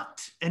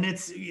not. And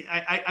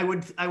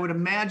I would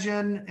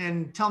imagine,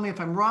 and tell me if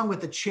I'm wrong,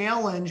 with the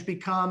challenge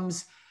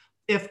becomes,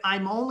 if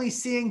I'm only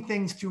seeing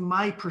things through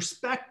my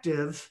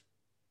perspective,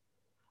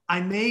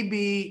 I may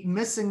be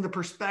missing the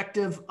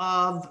perspective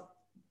of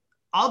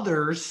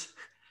others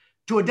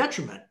to a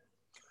detriment.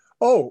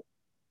 Oh,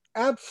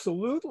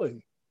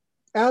 absolutely.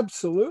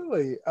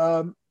 Absolutely.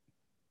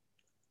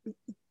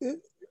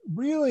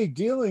 Really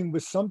dealing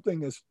with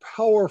something as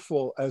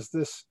powerful as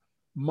this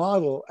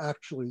model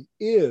actually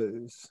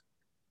is,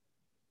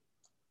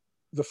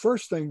 the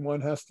first thing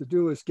one has to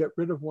do is get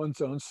rid of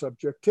one's own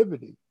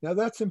subjectivity. Now,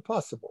 that's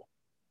impossible.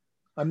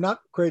 I'm not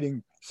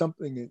creating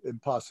something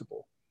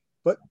impossible,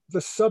 but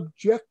the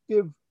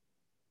subjective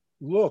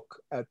look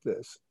at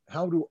this,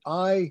 how do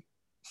I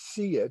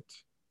see it,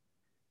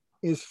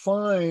 is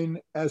fine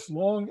as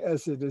long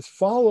as it is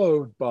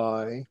followed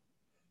by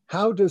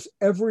how does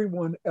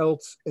everyone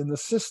else in the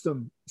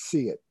system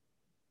see it?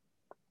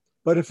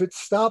 But if it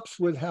stops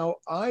with how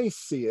I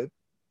see it,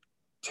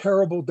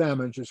 terrible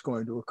damage is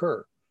going to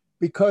occur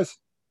because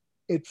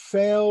it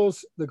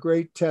fails the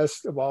great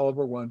test of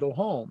Oliver Wendell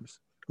Holmes,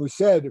 who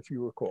said, if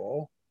you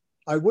recall,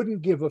 I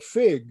wouldn't give a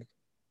fig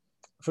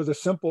for the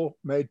simple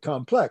made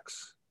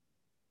complex,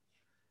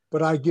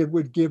 but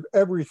would give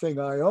everything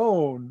I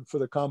own for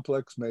the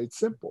complex made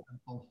simple.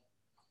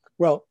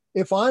 Well,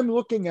 if I'm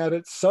looking at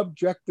it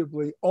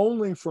subjectively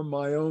only from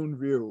my own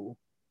view,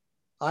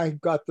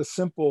 I've got the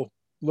simple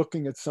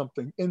looking at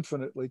something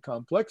infinitely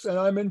complex, and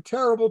I'm in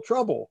terrible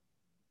trouble.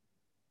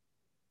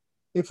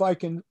 If I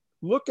can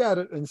look at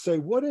it and say,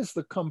 what is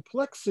the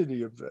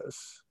complexity of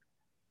this?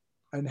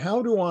 And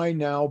how do I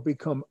now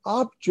become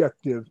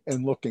objective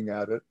in looking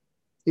at it?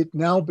 It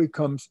now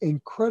becomes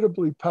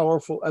incredibly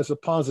powerful as a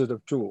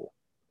positive tool.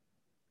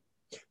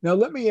 Now,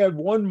 let me add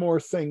one more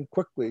thing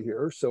quickly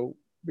here,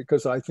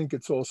 because I think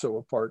it's also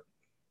a part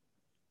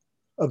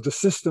of the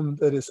system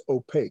that is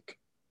opaque.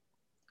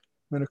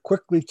 I'm going to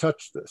quickly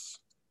touch this.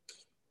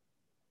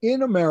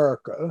 In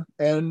America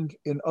and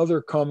in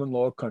other common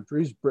law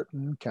countries,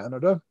 Britain,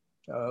 Canada,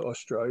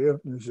 Australia,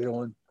 New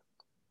Zealand,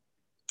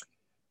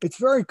 it's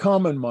very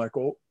common,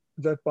 Michael,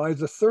 that by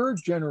the third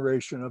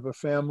generation of a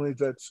family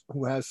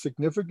who has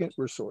significant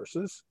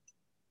resources,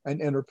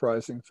 an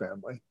enterprising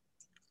family,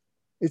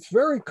 it's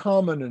very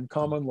common in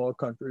common law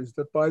countries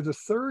that by the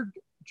third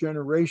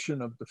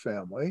generation of the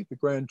family, the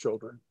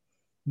grandchildren,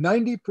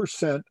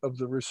 90% of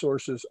the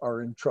resources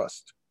are in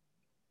trust.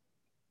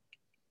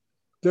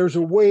 There's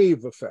a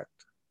wave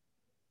effect.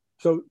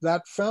 So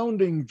that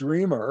founding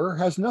dreamer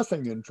has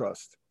nothing in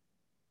trust.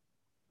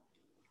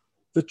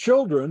 The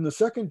children, the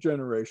second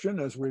generation,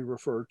 as we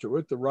refer to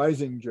it, the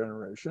rising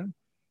generation,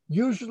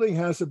 usually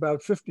has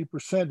about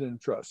 50% in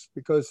trust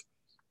because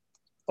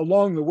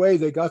along the way,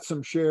 they got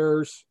some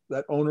shares,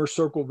 that owner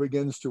circle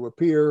begins to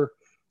appear,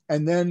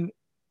 and then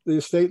the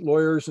estate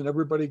lawyers and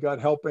everybody got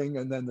helping,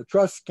 and then the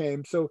trust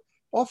came. So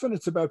often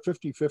it's about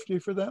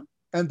 50-50 for them,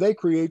 and they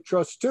create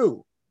trust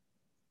too.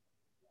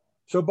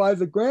 So by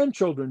the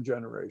grandchildren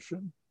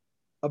generation,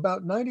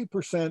 about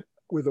 90%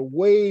 with a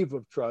wave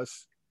of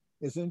trust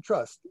is in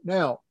trust.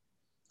 Now,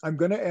 I'm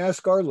going to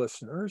ask our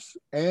listeners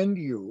and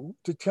you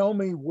to tell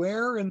me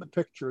where in the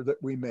picture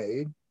that we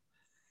made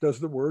does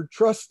the word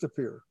trust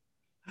appear?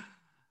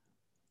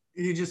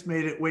 You just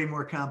made it way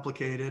more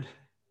complicated.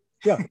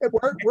 Yeah,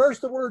 where's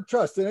the word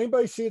trust? Did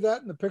anybody see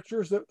that in the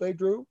pictures that they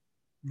drew?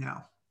 No.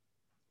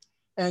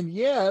 And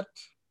yet,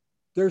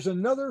 there's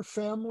another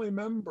family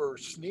member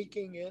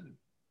sneaking in.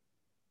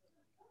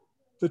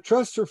 The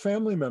trusts are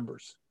family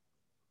members.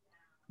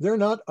 They're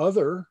not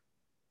other.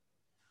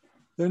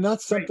 They're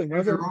not something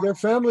other. They're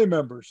family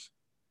members.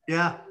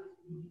 Yeah.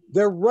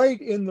 They're right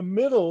in the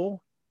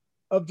middle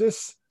of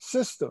this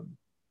system.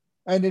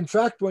 And in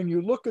fact, when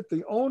you look at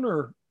the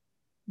owner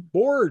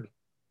board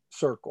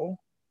circle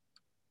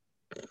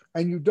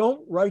and you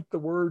don't write the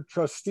word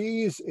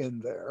trustees in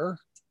there,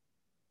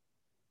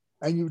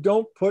 and you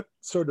don't put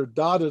sort of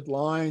dotted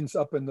lines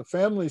up in the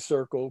family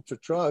circle to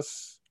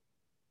trusts,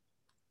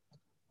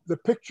 the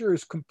picture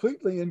is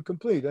completely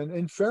incomplete. And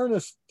in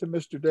fairness to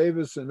Mr.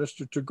 Davis and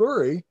Mr.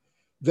 Taguri,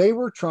 they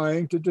were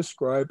trying to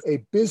describe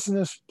a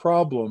business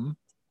problem,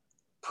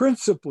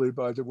 principally,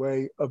 by the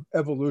way, of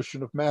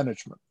evolution of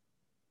management,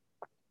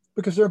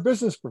 because they're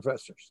business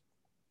professors.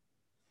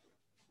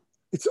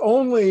 It's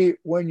only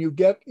when you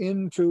get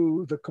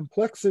into the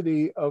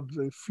complexity of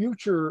the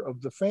future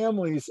of the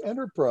family's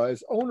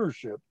enterprise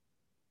ownership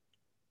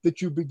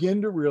that you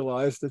begin to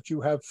realize that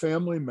you have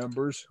family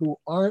members who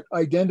aren't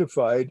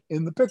identified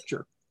in the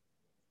picture.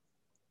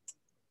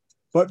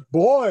 But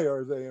boy,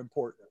 are they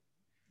important.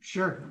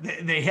 Sure.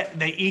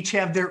 They each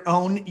have their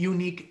own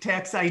unique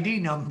tax ID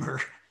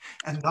number.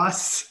 And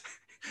thus,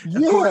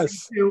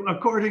 yes,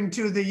 according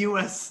to the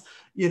US,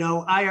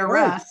 IRS,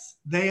 right,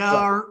 they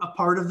are a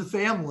part of the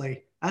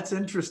family. That's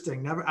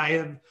interesting.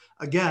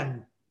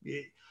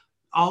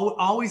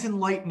 Always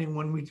enlightening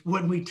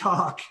when we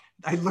talk.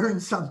 I learn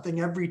something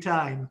every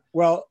time.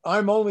 Well,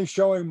 I'm only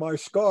showing my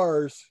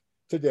scars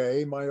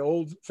today, my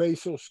old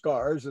facial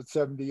scars at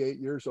 78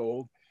 years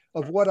old,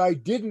 of what I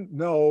didn't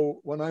know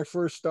when I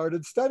first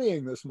started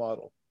studying this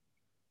model.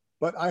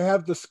 But I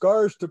have the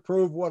scars to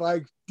prove what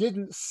I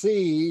didn't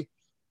see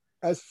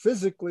as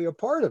physically a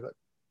part of it.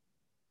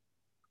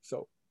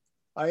 So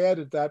I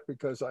added that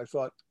because I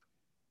thought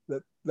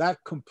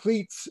that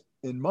completes,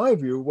 in my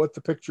view, what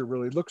the picture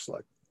really looks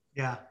like.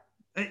 Yeah,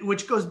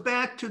 which goes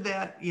back to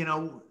that,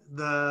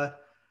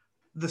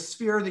 the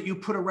sphere that you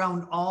put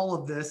around all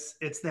of this.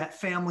 It's that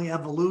family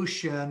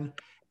evolution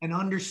and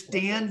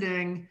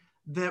understanding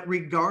that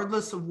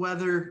regardless of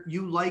whether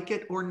you like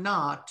it or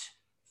not,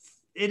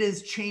 it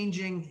is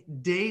changing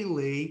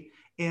daily.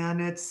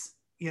 And it's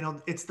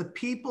the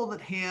people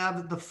that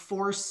have the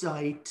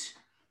foresight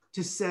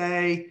to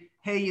say,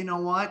 hey, you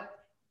know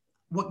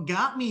what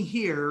got me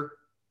here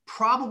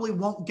probably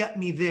won't get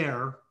me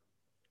there.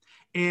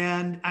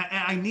 And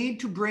I need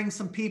to bring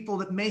some people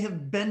that may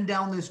have been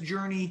down this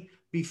journey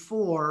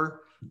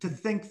before to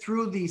think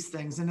through these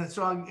things. And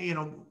so, you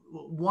know,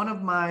 one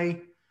of my,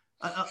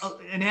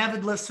 an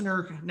avid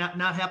listener,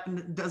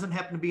 doesn't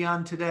happen to be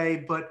on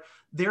today, but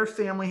their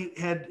family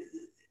had,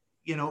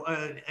 you know,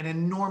 an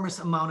enormous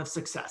amount of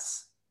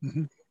success.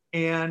 Mm-hmm.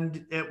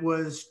 And it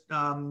was,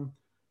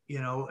 you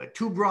know,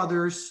 two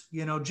brothers,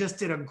 you know, just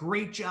did a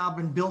great job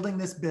in building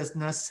this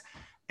business.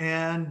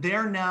 And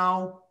they're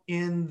now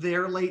in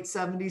their late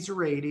 70s or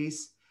 80s.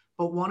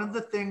 But one of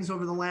the things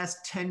over the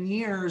last 10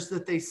 years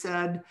that they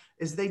said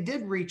is they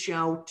did reach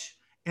out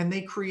and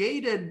they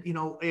created, you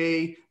know,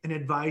 an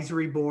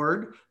advisory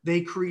board.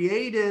 They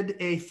created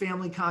a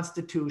family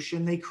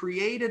constitution. They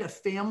created a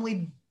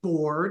family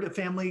board, a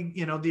family,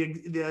 you know,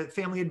 the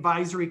family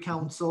advisory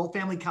council,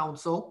 family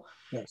council.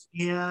 Yes.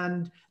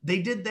 And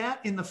they did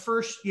that in the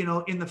first, you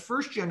know, in the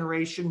first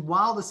generation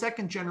while the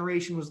second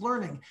generation was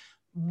learning.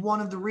 One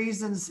of the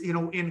reasons, you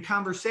know, in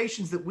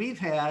conversations that we've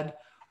had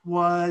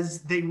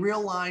was they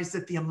realized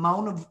that the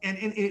amount of, and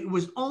it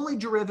was only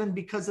driven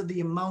because of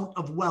the amount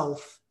of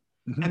wealth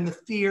mm-hmm. and the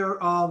fear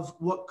of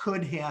what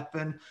could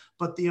happen.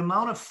 But the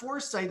amount of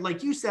foresight,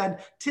 like you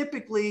said,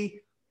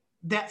 typically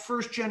that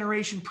first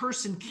generation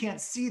person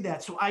can't see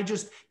that. So I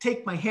just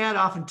take my hat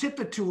off and tip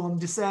it to them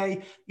to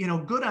say, you know,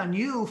 good on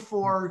you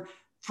for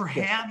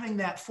yes. having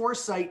that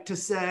foresight to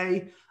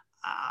say,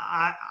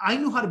 I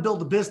knew how to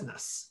build a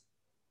business.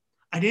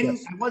 I didn't,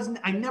 yes.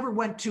 I never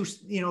went to,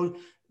 you know,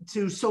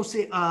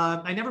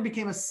 I never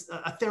became a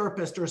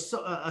therapist or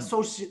a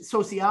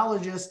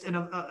sociologist and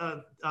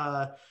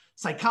a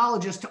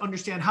psychologist to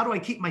understand how do I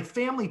keep my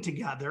family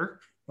together.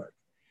 Right.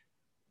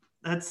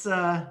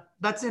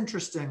 That's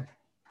interesting.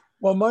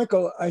 Well,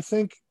 Michael, I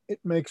think it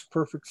makes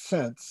perfect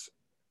sense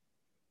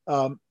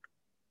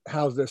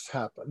how this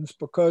happens,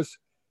 because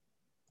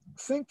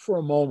think for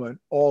a moment,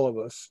 all of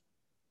us,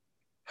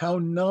 how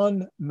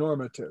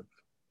non-normative,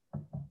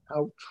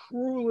 how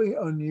truly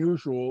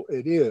unusual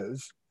it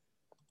is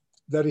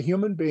that a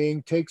human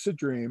being takes a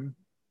dream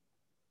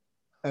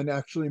and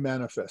actually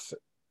manifests it.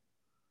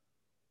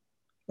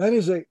 That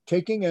is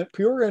taking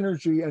pure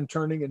energy and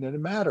turning it into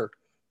matter.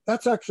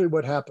 That's actually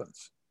what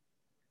happens.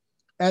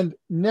 And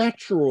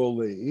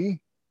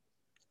naturally,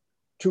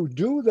 to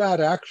do that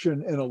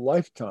action in a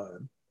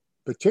lifetime,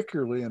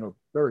 particularly in a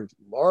very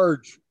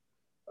large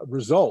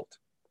result,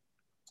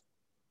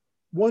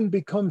 one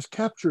becomes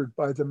captured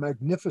by the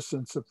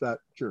magnificence of that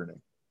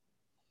journey.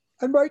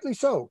 And rightly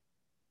so.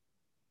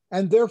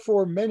 And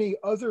therefore, many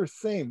other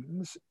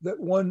things that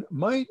one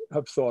might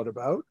have thought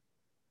about,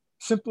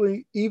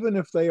 simply, even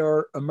if they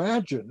are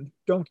imagined,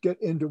 don't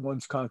get into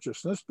one's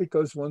consciousness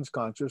because one's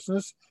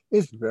consciousness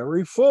is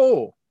very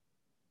full.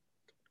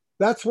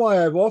 That's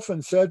why I've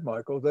often said,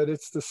 Michael, that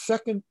it's the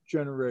second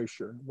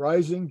generation,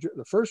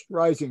 the first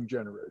rising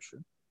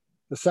generation,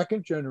 the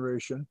second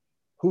generation,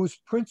 whose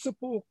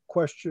principal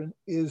question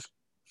is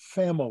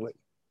family,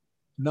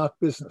 not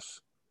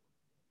business.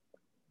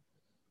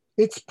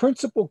 Its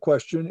principal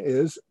question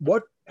is,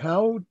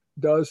 how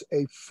does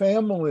a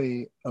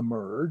family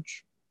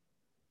emerge?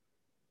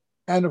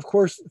 And of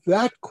course,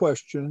 that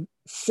question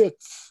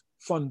sits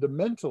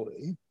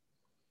fundamentally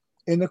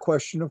in the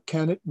question of,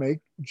 can it make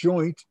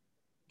joint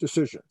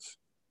decisions?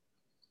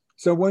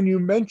 So when you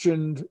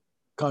mentioned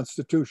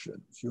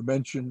constitutions, you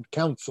mentioned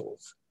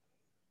councils,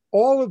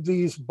 all of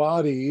these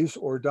bodies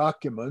or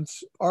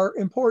documents are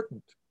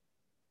important.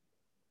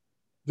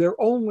 They're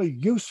only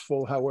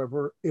useful,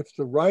 however, if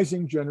the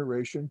rising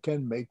generation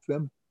can make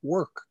them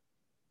work.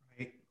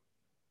 Right.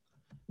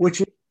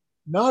 Which is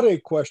not a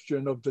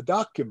question of the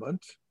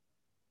document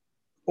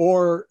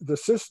or the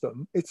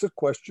system, it's a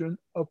question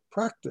of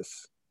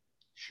practice.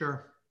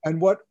 Sure. And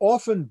what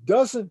often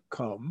doesn't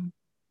come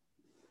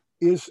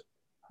is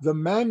the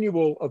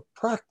manual of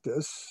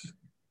practice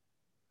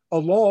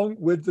along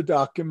with the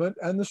document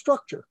and the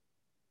structure.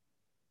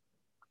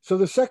 So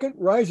the second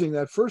rising,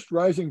 that first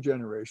rising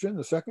generation,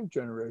 the second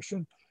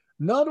generation,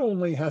 not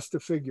only has to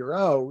figure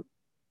out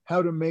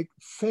how to make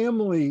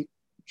family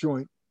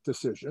joint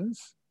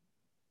decisions.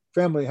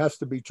 Family has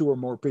to be two or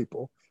more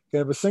people. You can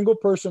have a single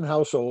person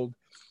household,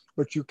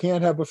 but you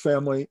can't have a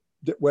family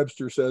that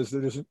Webster says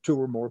that isn't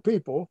two or more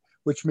people,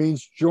 which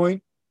means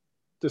joint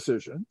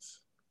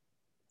decisions.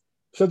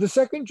 So the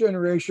second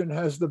generation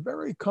has the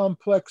very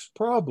complex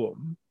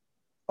problem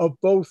of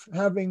both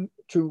having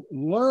to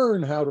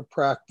learn how to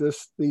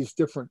practice these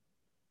different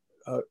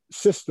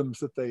systems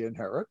that they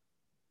inherit,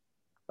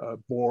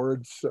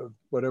 boards,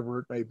 whatever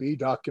it may be,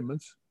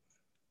 documents.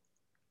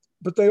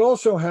 But they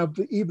also have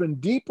the even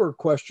deeper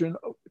question,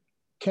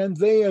 can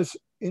they as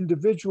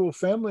individual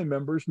family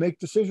members make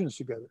decisions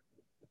together?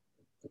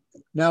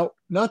 Now,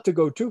 not to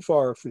go too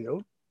far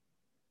afield,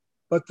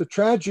 but the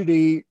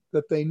tragedy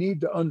that they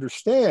need to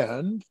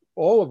understand,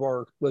 all of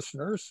our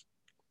listeners,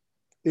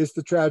 is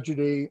the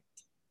tragedy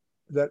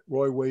that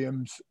Roy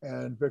Williams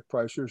and Vic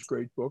Pricer's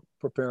great book,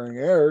 Preparing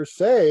Heirs,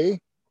 say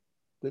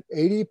that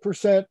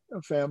 80%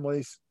 of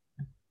families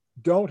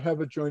don't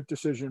have a joint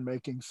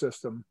decision-making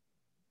system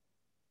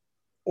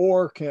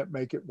or can't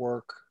make it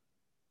work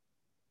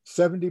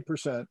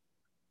 70%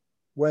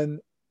 when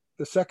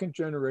the second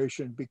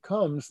generation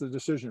becomes the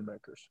decision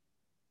makers.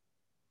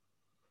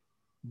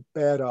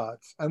 Bad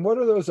odds. And what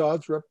are those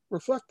odds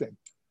reflecting?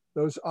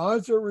 Those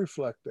odds are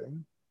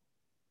reflecting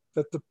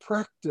that the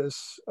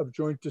practice of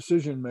joint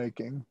decision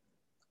making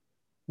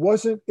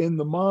wasn't in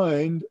the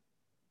mind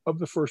of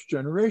the first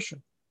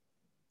generation.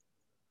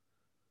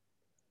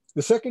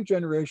 The second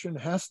generation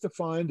has to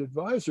find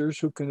advisors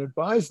who can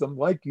advise them,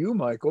 like you,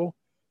 Michael.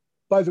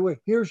 By the way,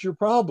 here's your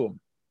problem.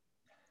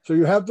 So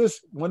you have this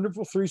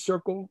wonderful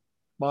three-circle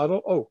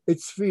model. Oh,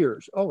 it's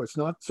spheres. Oh, it's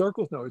not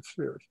circles. No, it's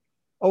spheres.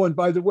 Oh, and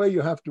by the way,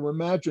 you have to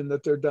imagine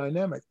that they're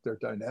dynamic. They're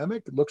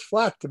dynamic. It looks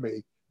flat to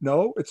me.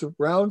 No, it's a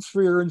round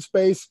sphere in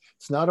space.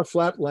 It's not a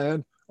flat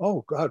land.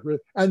 Oh, God. Really?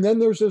 And then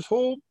there's this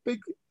whole big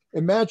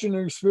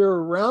imaginary sphere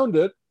around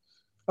it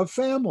of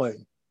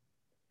family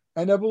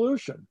and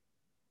evolution.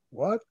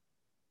 What?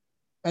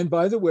 And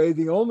by the way,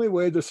 the only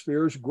way the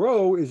spheres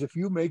grow is if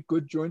you make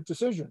good joint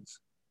decisions.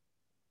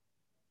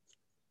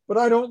 But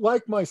I don't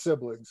like my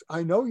siblings.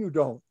 I know you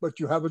don't, but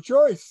you have a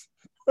choice.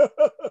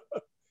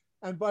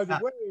 And by the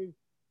way,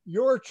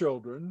 your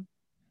children,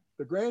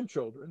 the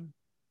grandchildren,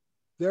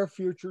 their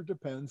future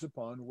depends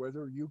upon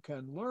whether you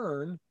can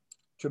learn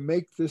to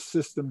make this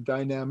system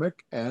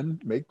dynamic and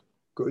make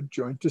good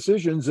joint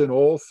decisions in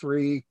all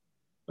three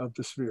of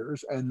the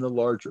spheres and the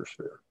larger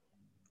sphere.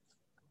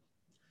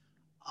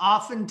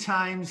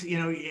 Oftentimes,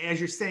 as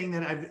you're saying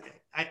that,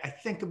 I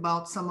think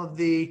about some of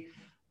the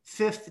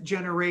fifth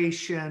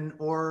generation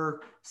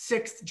or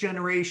sixth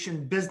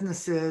generation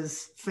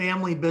businesses,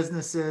 family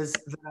businesses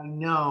that I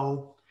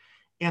know,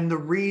 and the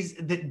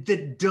reason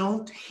that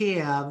don't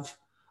have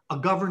a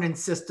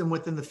governance system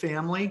within the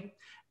family,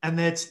 and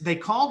that they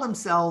call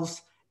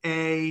themselves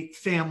a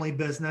family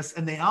business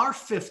and they are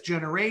fifth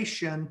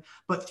generation,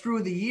 but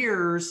through the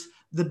years,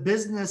 the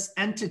business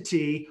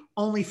entity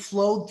only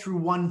flowed through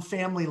one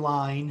family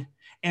line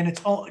and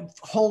it's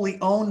wholly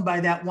owned by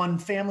that one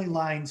family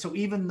line. So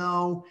even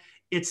though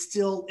it's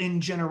still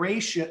in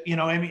generation,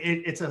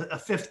 it's a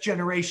fifth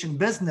generation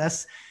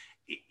business,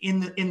 in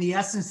the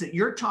essence that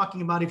you're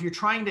talking about, if you're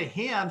trying to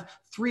have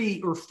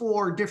 3 or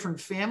 4 different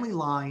family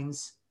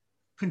lines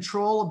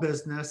control a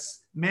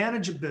business,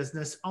 manage a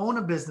business, own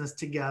a business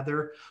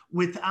together,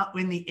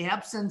 in the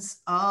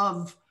absence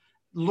of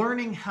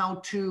learning how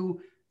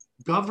to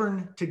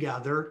govern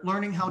together,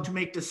 learning how to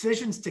make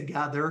decisions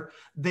together,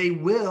 they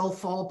will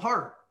fall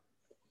apart.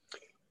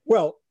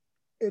 Well,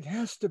 it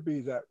has to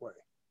be that way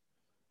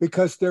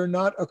because they're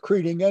not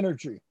accreting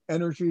energy.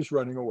 Energy is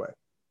running away.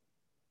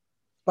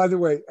 By the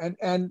way,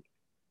 and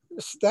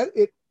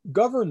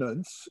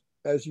governance,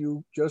 as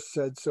you just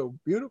said so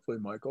beautifully,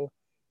 Michael,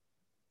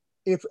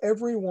 if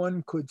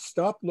everyone could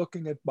stop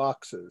looking at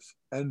boxes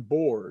and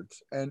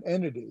boards and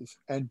entities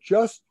and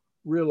just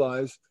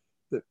realize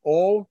that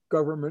all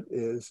government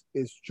is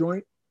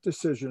joint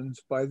decisions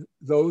by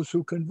those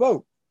who can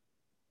vote.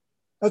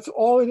 That's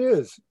all it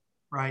is.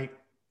 Right.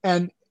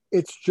 And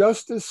it's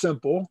just as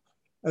simple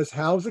as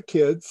how the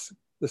kids,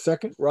 the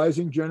second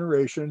rising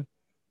generation,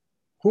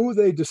 who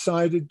they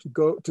decided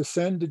to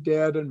send to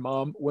dad and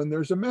mom when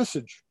there's a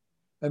message.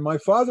 And my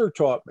father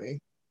taught me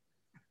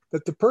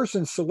that the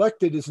person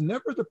selected is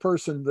never the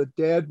person that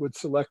dad would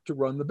select to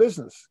run the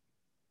business.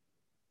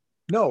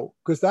 No,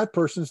 because that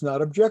person's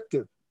not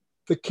objective.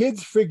 The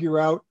kids figure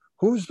out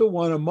who's the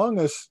one among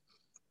us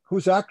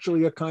who's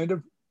actually a kind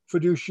of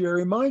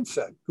fiduciary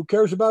mindset, who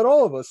cares about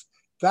all of us.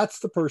 That's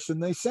the person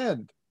they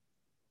send.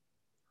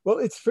 Well,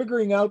 it's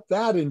figuring out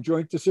that in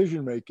joint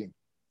decision making.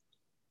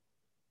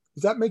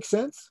 Does that make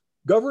sense?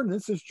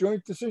 Governance is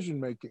joint decision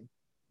making.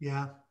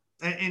 Yeah.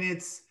 And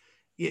it's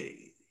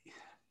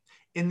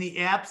in the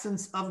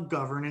absence of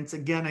governance,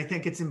 again, I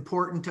think it's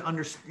important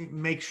to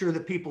make sure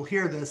that people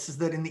hear this, is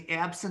that in the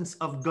absence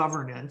of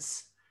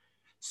governance,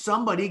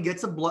 somebody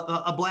gets a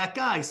black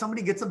eye,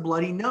 somebody gets a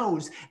bloody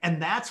nose.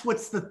 And that's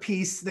what's the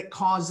piece that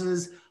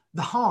causes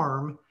the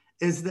harm,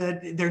 is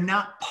that they're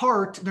not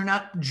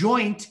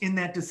joint in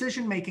that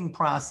decision-making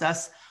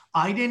process.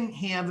 I didn't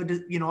have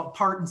a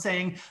part in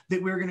saying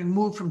that we're going to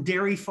move from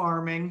dairy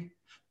farming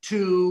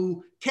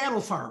to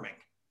cattle farming.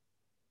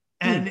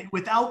 And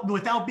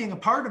without being a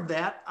part of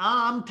that,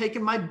 I'm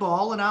taking my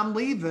ball and I'm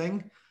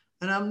leaving,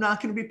 and I'm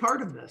not going to be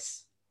part of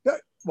this. Yeah,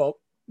 well,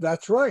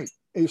 that's right.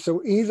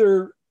 So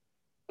either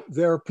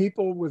there are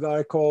people with what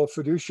I call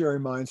fiduciary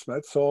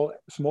mindset,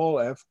 small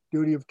f,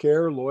 duty of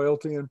care,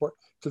 loyalty, and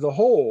to the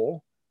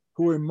whole,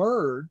 who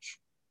emerge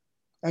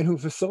and who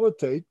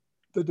facilitate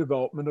the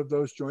development of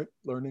those joint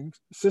learning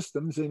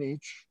systems in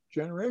each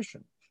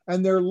generation.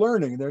 And they're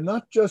learning. They're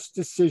not just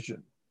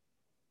decision.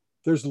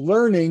 There's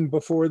learning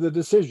before the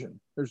decision.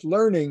 There's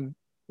learning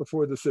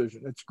before the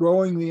decision. It's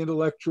growing the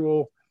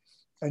intellectual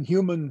and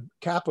human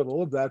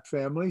capital of that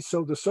family.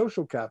 So the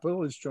social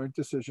capital, is joint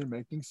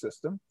decision-making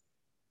system,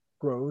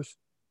 grows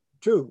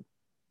too.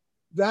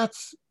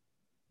 That's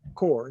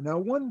core. Now,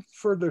 one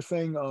further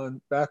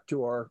thing back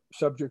to our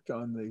subject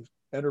on the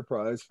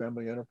enterprise,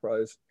 family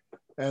enterprise,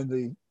 and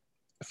the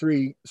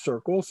three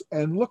circles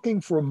and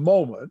looking for a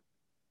moment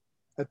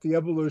at the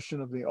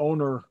evolution of the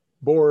owner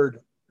board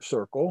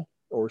circle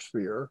or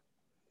sphere,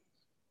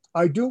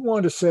 I do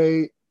want to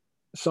say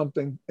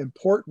something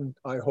important,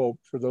 I hope,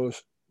 for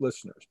those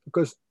listeners,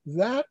 because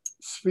that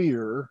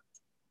sphere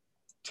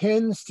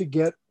tends to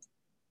get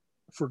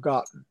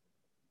forgotten.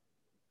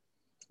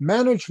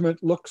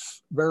 Management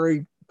looks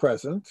very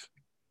present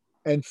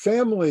and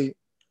family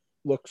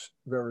looks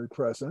very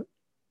present.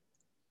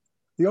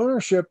 The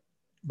ownership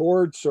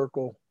board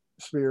circle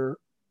sphere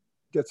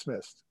gets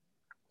missed.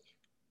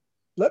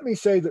 Let me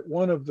say that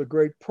one of the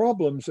great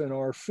problems in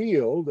our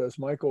field, as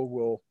Michael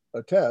will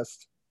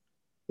attest,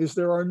 is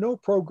there are no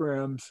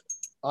programs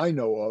I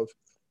know of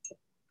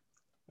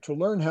to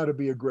learn how to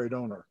be a great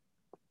owner.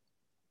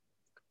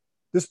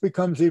 This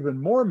becomes even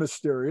more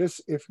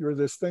mysterious if you're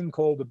this thing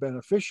called a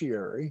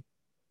beneficiary,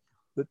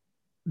 that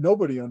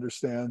nobody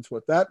understands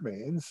what that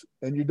means,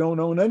 and you don't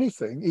own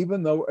anything,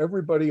 even though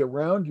everybody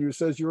around you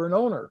says you're an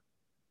owner.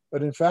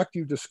 But in fact,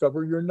 you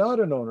discover you're not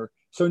an owner.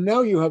 So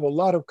now you have a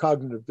lot of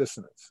cognitive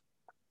dissonance.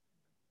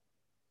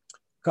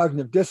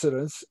 Cognitive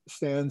dissonance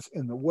stands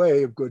in the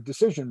way of good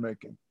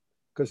decision-making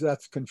because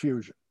that's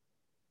confusion.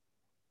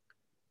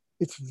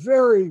 It's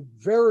very,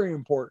 very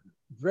important,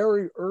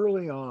 very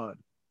early on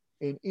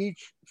in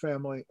each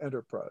family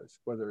enterprise,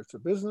 whether it's a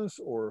business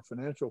or a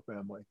financial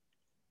family,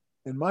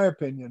 in my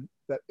opinion,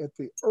 that at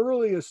the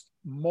earliest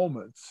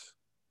moments,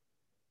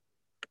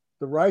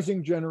 the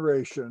rising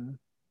generation,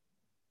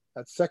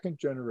 that second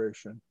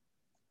generation,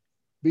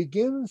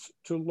 begins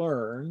to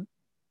learn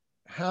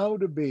how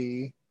to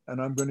be,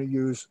 and I'm going to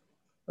use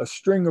a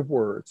string of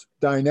words,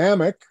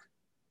 dynamic,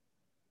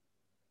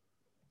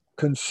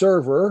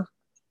 conserver,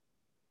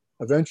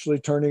 eventually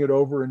turning it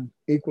over in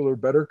equal or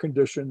better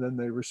condition than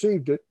they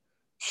received it,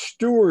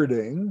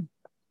 stewarding,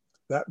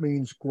 that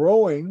means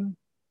growing,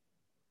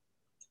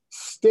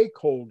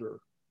 stakeholder,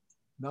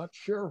 not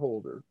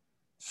shareholder,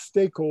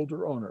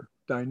 stakeholder owner,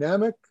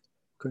 dynamic,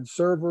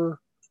 conserver,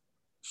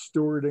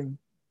 stewarding,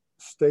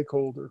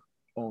 stakeholder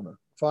owner.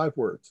 5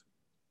 words.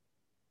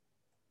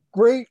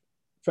 Great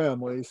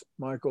families,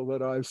 Michael,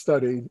 that I've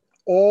studied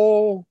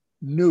all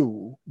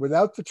knew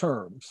without the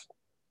terms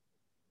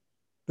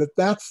that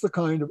that's the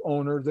kind of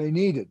owner they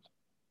needed.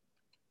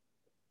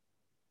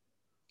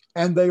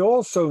 And they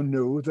also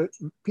knew that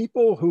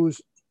people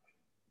whose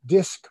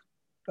DISC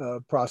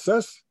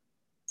process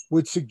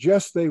would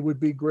suggest they would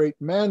be great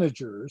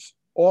managers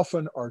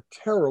often are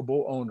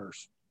terrible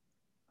owners.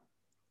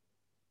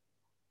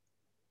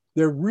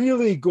 They're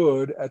really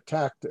good at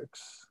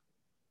tactics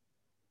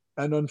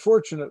and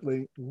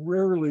unfortunately,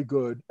 rarely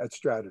good at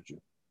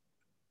strategy.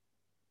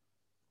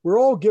 We're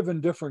all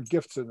given different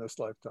gifts in this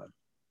lifetime.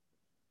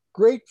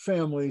 Great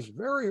families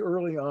very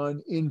early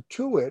on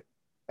intuit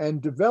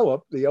and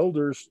develop, the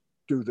elders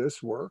do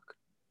this work,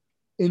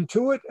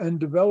 intuit and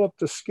develop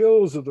the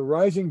skills of the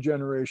rising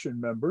generation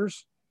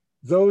members,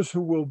 those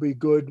who will be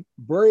good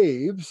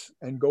braves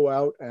and go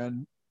out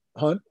and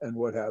hunt and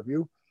what have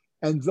you,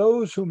 and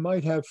those who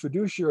might have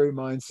fiduciary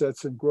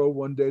mindsets and grow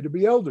one day to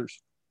be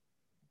elders,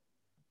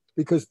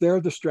 because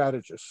they're the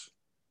strategists.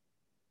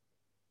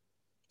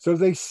 So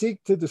they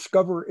seek to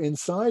discover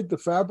inside the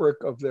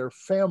fabric of their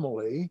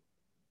family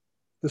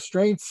the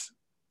strengths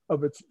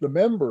of the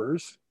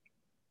members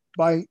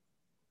by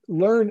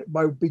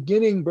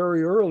beginning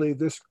very early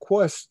this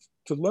quest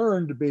to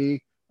learn to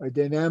be a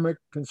dynamic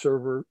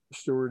conserver,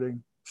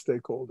 stewarding,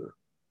 stakeholder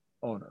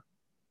owner.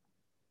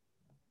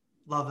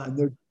 Love it. And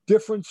there are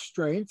different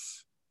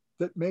strengths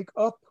that make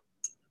up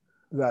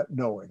that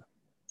knowing,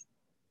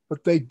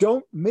 but they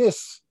don't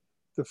miss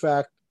the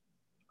fact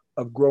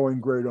of growing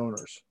great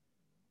owners.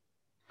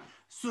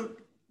 So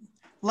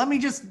let me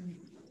just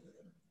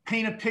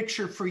paint a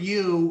picture for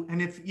you.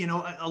 And if, you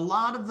know, a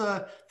lot of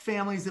the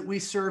families that we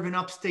serve in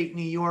upstate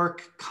New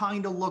York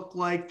kind of look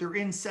like they're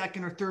in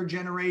second or third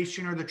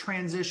generation, or the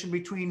transition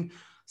between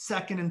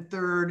second and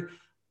third.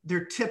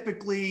 They're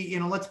typically,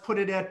 you know, let's put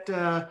it at,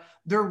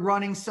 they're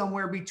running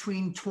somewhere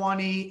between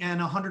 20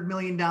 and $100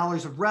 million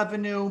of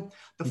revenue.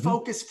 The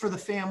focus for the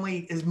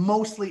family is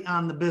mostly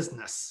on the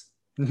business.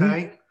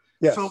 Okay.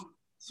 Yes.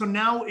 So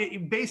now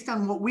based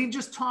on what we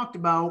just talked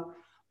about,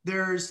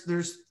 there's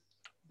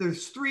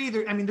three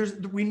there. I mean,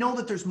 we know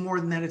that there's more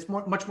than that. It's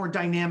much more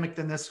dynamic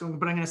than this, but I'm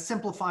going to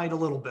simplify it a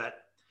little bit.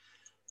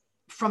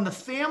 From the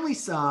family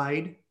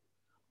side,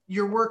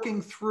 you're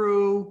working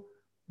through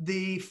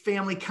the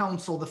family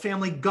council, the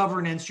family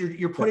governance.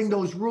 You're putting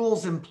those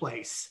rules in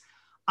place.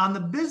 On the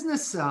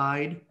business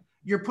side,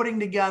 you're putting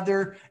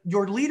together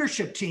your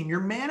leadership team, your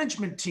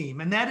management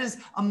team, and that is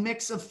a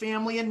mix of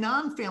family and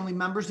non-family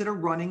members that are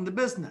running the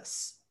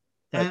business.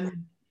 Right.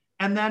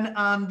 And then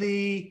on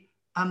the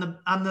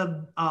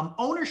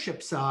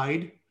ownership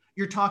side,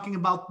 you're talking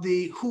about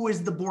who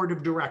is the board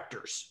of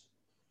directors,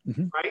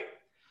 right?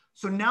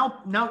 So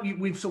now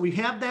we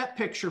have that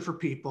picture for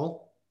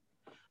people.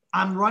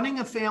 I'm running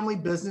a family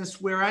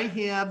business where I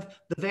have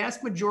the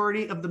vast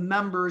majority of the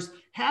members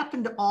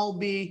happen to all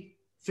be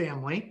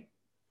family.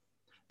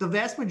 The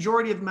vast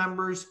majority of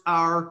members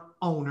are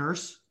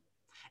owners.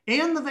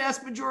 and the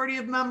vast majority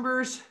of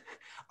members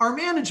are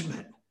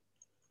management.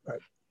 Right.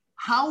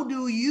 How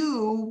do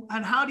you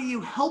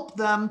help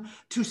them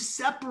to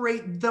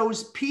separate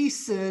those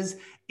pieces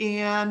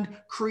and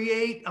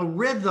create a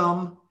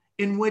rhythm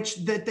in which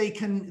that they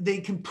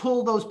can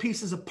pull those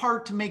pieces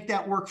apart to make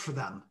that work for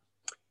them?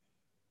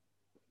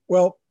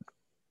 Well,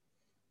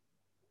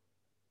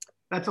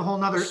 that's a whole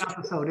nother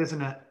episode,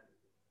 isn't it?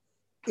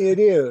 It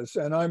is,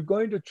 and I'm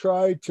going to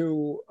try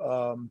to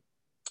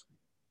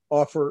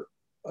offer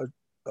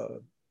a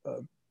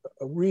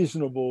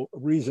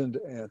reasoned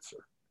answer.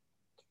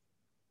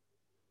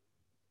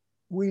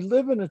 We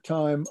live in a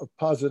time of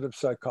positive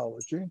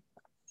psychology.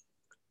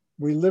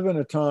 We live in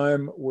a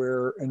time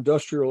where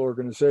industrial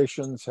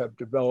organizations have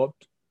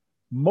developed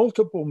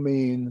multiple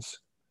means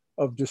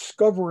of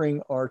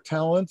discovering our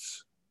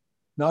talents,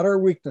 not our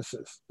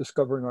weaknesses,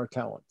 discovering our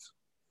talents.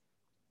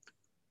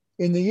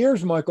 In the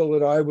years, Michael,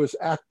 that I was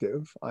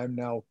active, I'm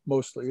now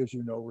mostly, as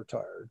you know,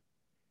 retired.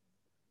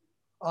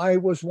 I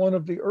was one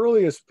of the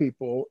earliest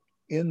people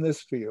in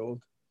this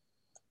field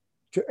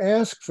to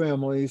ask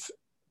families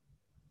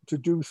to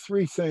do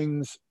three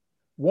things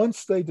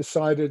once they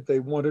decided they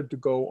wanted to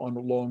go on a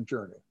long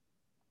journey.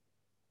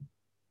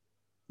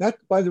 That,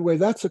 by the way,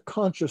 that's a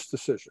conscious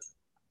decision.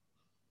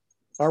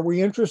 Are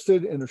we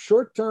interested in a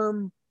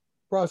short-term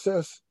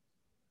process,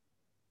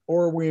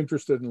 or are we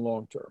interested in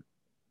long-term?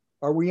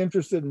 Are we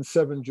interested in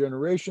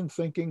 7-generation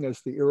thinking,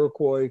 as the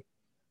Iroquois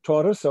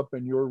taught us up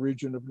in your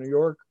region of New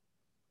York,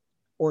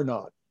 or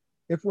not?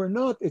 If we're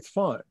not, it's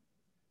fine.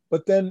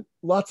 But then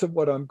lots of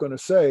what I'm going to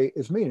say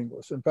is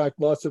meaningless. In fact,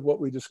 lots of what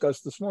we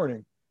discussed this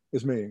morning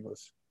is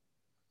meaningless.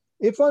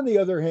 If, on the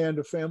other hand,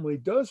 a family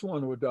does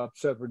want to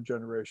adopt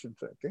 7-generation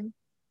thinking,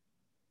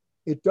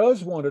 it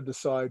does want to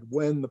decide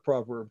when the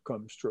proverb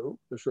comes true,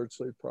 the short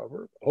sleeve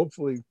proverb,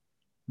 hopefully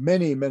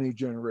many, many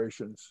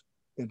generations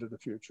into the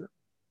future.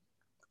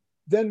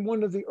 Then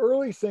one of the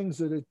early things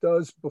that it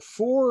does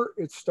before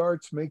it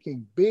starts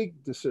making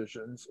big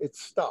decisions, it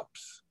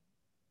stops.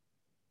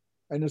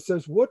 And it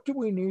says, what do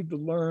we need to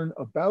learn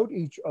about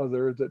each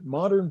other that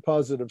modern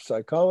positive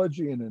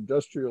psychology and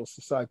industrial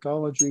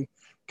psychology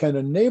can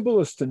enable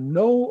us to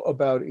know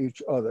about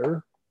each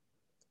other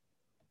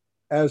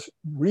as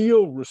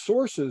real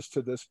resources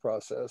to this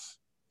process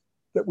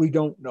that we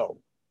don't know?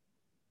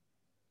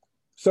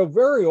 So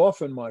very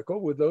often, Michael,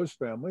 with those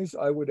families,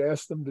 I would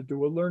ask them to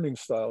do a learning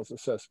styles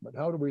assessment.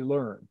 How do we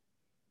learn?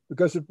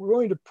 Because if we're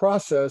going to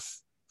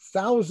process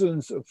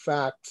thousands of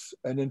facts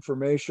and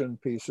information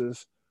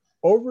pieces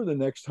over the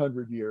next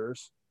 100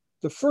 years,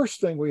 the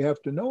first thing we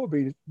have to know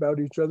about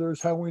each other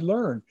is how we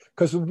learn.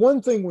 Because the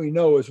one thing we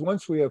know is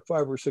once we have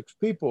 5 or 6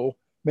 people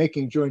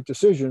making joint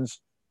decisions,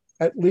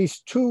 at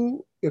least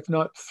 2, if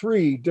not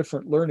 3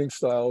 different learning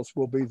styles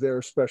will be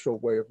their special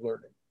way of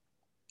learning.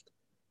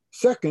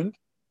 Second,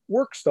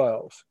 work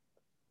styles.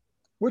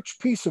 Which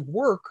piece of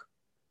work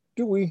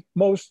do we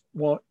most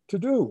want to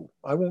do?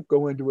 I won't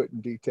go into it in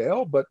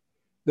detail, but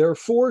there are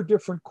 4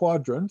 different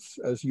quadrants,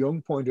 as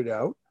Jung pointed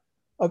out,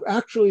 of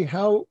actually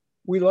how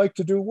we like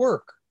to do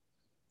work.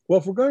 Well,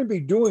 if we're going to be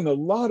doing a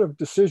lot of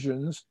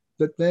decisions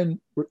that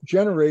then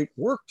generate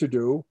work to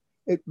do,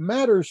 it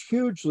matters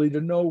hugely to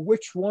know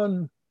which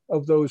one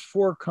of those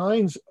 4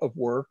 kinds of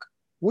work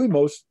we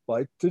most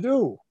like to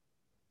do.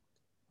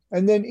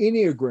 And then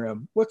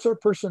Enneagram, what's our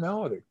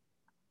personality?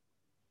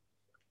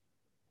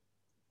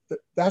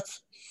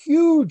 That's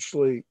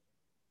hugely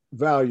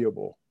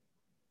valuable.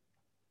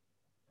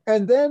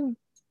 And then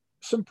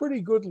some pretty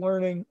good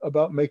learning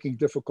about making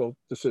difficult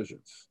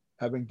decisions,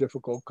 having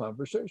difficult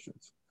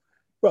conversations.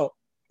 Well,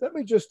 let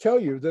me just tell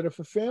you that if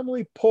a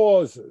family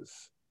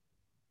pauses,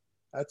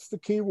 that's the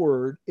key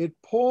word, it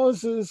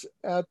pauses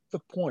at the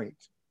point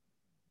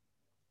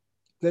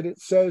that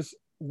it says,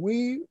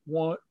 we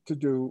want to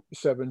do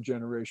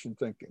 7-generation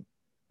thinking.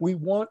 We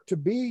want to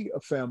be a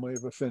family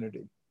of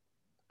affinity.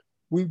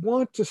 We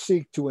want to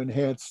seek to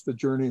enhance the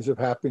journeys of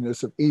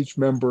happiness of each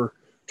member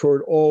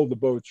toward all the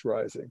boats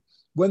rising.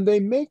 When they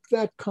make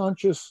that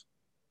conscious,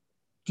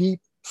 deep,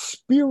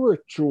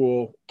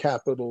 spiritual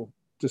capital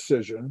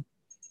decision,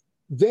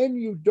 then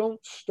you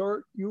don't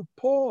start, you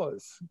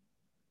pause.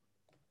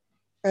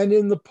 And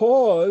in the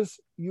pause,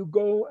 you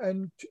go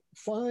and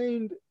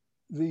find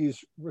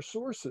these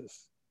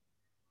resources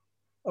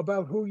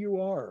about who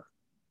you are,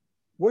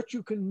 what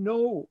you can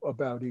know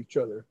about each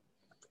other,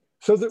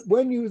 so that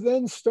when you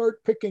then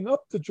start picking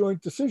up the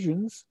joint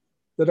decisions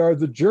that are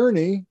the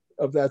journey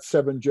of that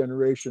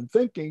 7-generation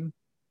thinking,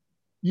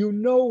 you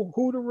know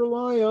who to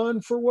rely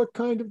on for what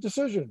kind of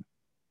decision.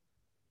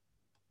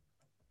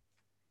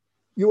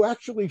 You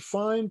actually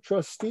find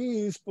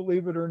trustees,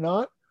 believe it or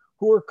not,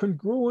 who are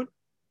congruent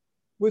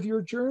with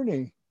your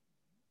journey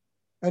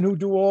and who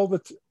do all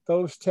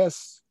those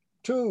tests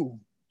too.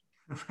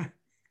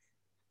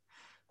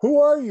 Who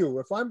are you?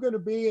 If I'm going to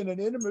be in an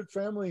intimate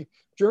family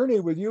journey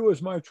with you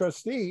as my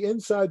trustee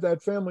inside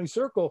that family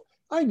circle,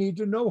 I need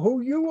to know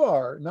who you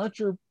are, not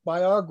your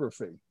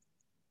biography.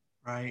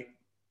 Right.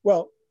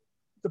 Well,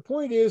 the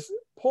point is,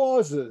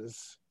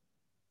 pauses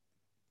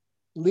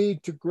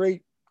lead to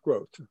great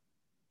growth.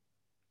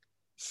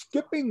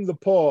 Skipping the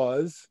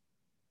pause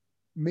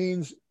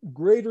means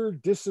greater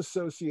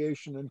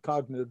disassociation and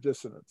cognitive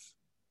dissonance.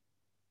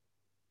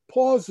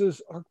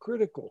 Pauses are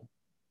critical.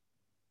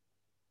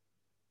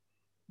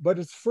 But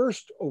it's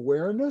first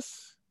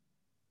awareness.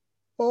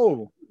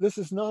 Oh, this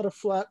is not a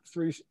flat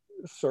three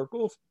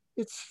circles,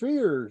 it's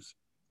spheres,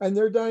 and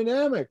they're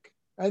dynamic,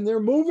 and they're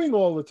moving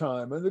all the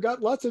time, and they've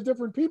got lots of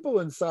different people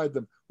inside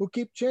them who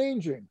keep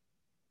changing.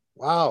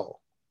 Wow.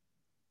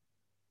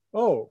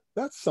 Oh,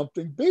 that's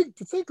something big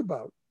to think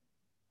about.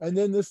 And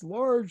then this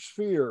large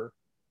sphere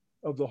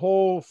of the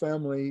whole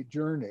family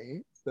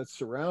journey that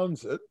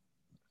surrounds it,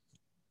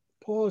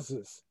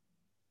 pauses,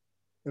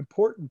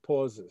 important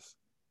pauses.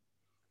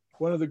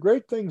 One of the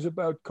great things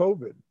about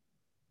COVID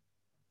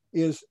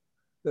is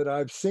that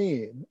I've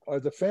seen are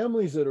the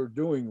families that are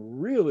doing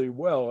really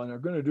well and are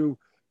going to do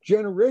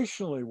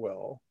generationally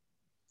well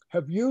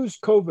have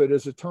used COVID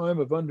as a time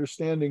of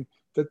understanding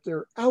that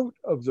they're out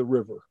of the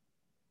river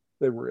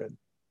they were in.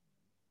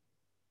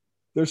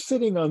 They're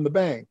sitting on the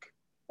bank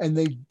and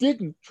they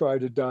didn't try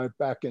to dive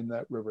back in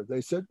that river.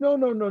 They said,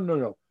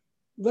 no.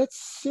 Let's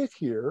sit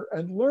here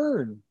and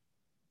learn.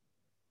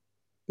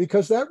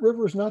 Because that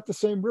river is not the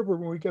same river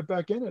when we get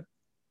back in it.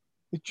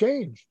 It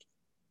changed.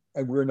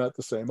 And we're not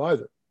the same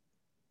either.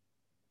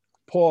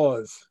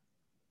 Pause.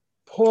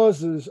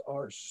 Pauses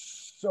are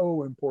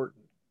so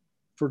important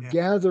for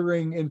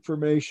gathering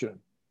information,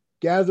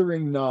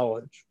 gathering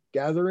knowledge,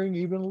 gathering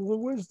even a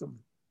little wisdom.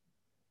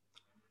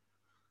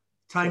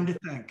 Time to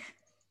think.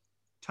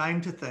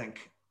 Time to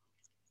think.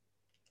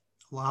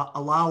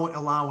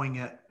 Allowing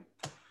it.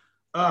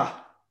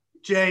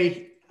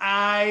 Jay,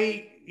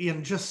 I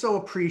just so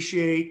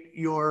appreciate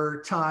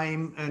your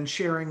time and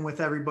sharing with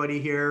everybody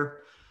here.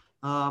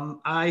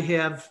 I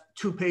have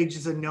 2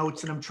 pages of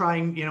notes, and I'm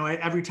trying,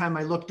 every time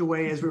I looked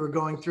away as we were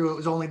going through, it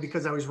was only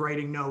because I was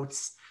writing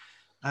notes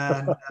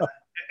and,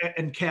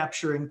 and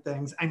capturing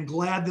things. I'm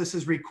glad this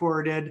is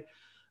recorded.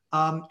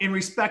 In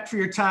respect for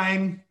your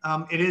time,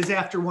 it is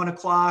after 1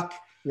 o'clock.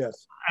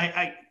 Yes.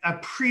 I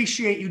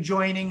appreciate you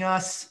joining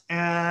us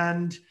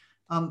and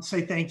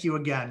say thank you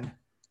again.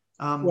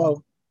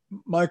 Well,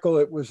 Michael,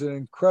 it was an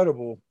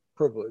incredible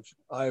privilege.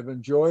 I've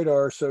enjoyed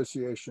our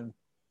association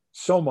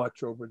so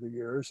much over the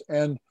years.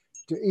 And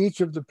to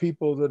each of the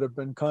people that have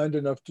been kind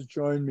enough to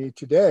join me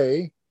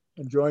today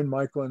and join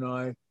Michael and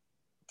I,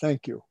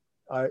 thank you.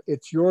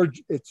 It's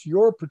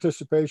your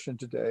participation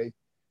today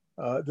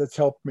that's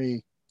helped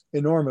me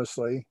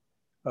enormously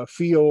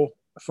feel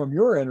from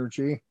your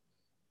energy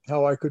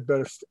how I could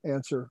best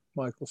answer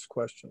Michael's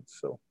questions.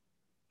 So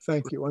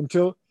thank you.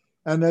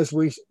 And as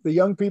the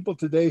young people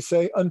today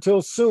say,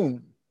 until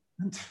soon.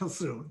 Until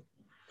soon.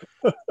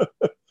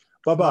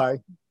 Bye-bye.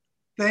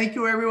 Thank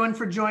you, everyone,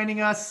 for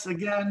joining us.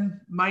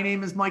 Again, my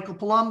name is Michael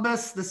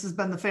Columbus. This has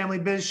been the Family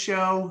Biz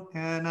Show,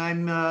 and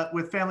I'm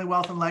with Family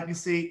Wealth and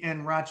Legacy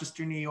in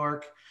Rochester, New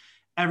York.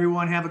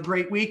 Everyone have a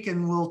great week,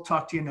 and we'll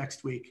talk to you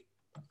next week.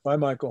 Bye,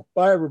 Michael.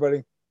 Bye,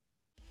 everybody.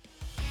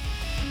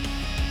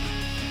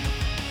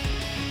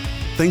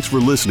 Thanks for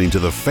listening to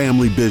the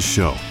Family Biz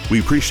Show.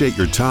 We appreciate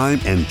your time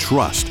and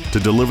trust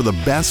to deliver the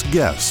best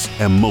guests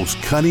and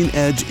most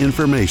cutting-edge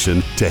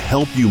information to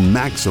help you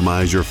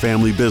maximize your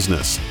family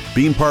business.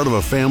 Being part of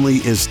a family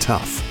is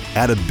tough.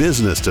 Add a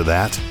business to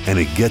that, and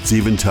it gets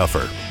even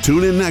tougher.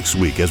 Tune in next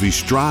week as we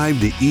strive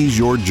to ease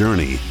your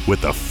journey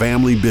with the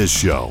Family Biz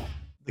Show.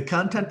 The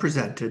content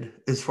presented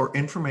is for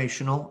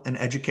informational and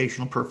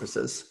educational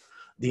purposes.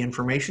 The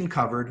information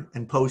covered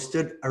and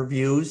posted are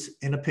views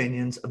and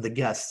opinions of the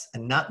guests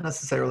and not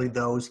necessarily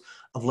those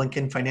of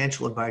Lincoln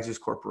Financial Advisors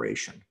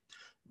Corporation.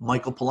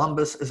 Michael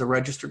Columbus is a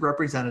registered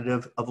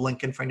representative of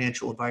Lincoln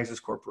Financial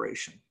Advisors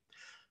Corporation.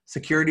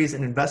 Securities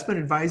and investment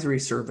advisory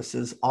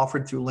services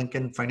offered through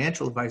Lincoln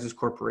Financial Advisors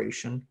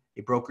Corporation,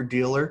 a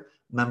broker-dealer,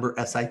 member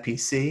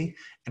SIPC,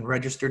 and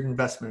registered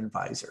investment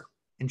advisor.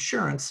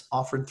 Insurance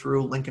offered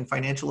through Lincoln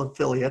Financial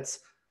Affiliates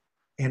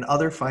and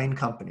other fine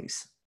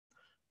companies.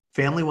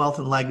 Family Wealth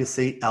and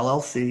Legacy,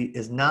 LLC,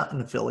 is not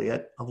an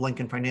affiliate of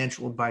Lincoln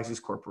Financial Advisors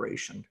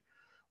Corporation.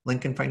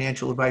 Lincoln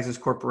Financial Advisors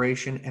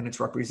Corporation and its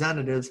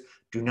representatives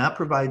do not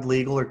provide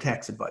legal or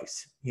tax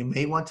advice. You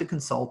may want to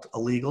consult a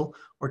legal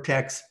or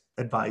tax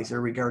advisor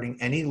regarding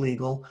any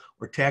legal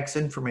or tax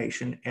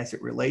information as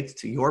it relates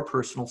to your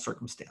personal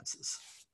circumstances.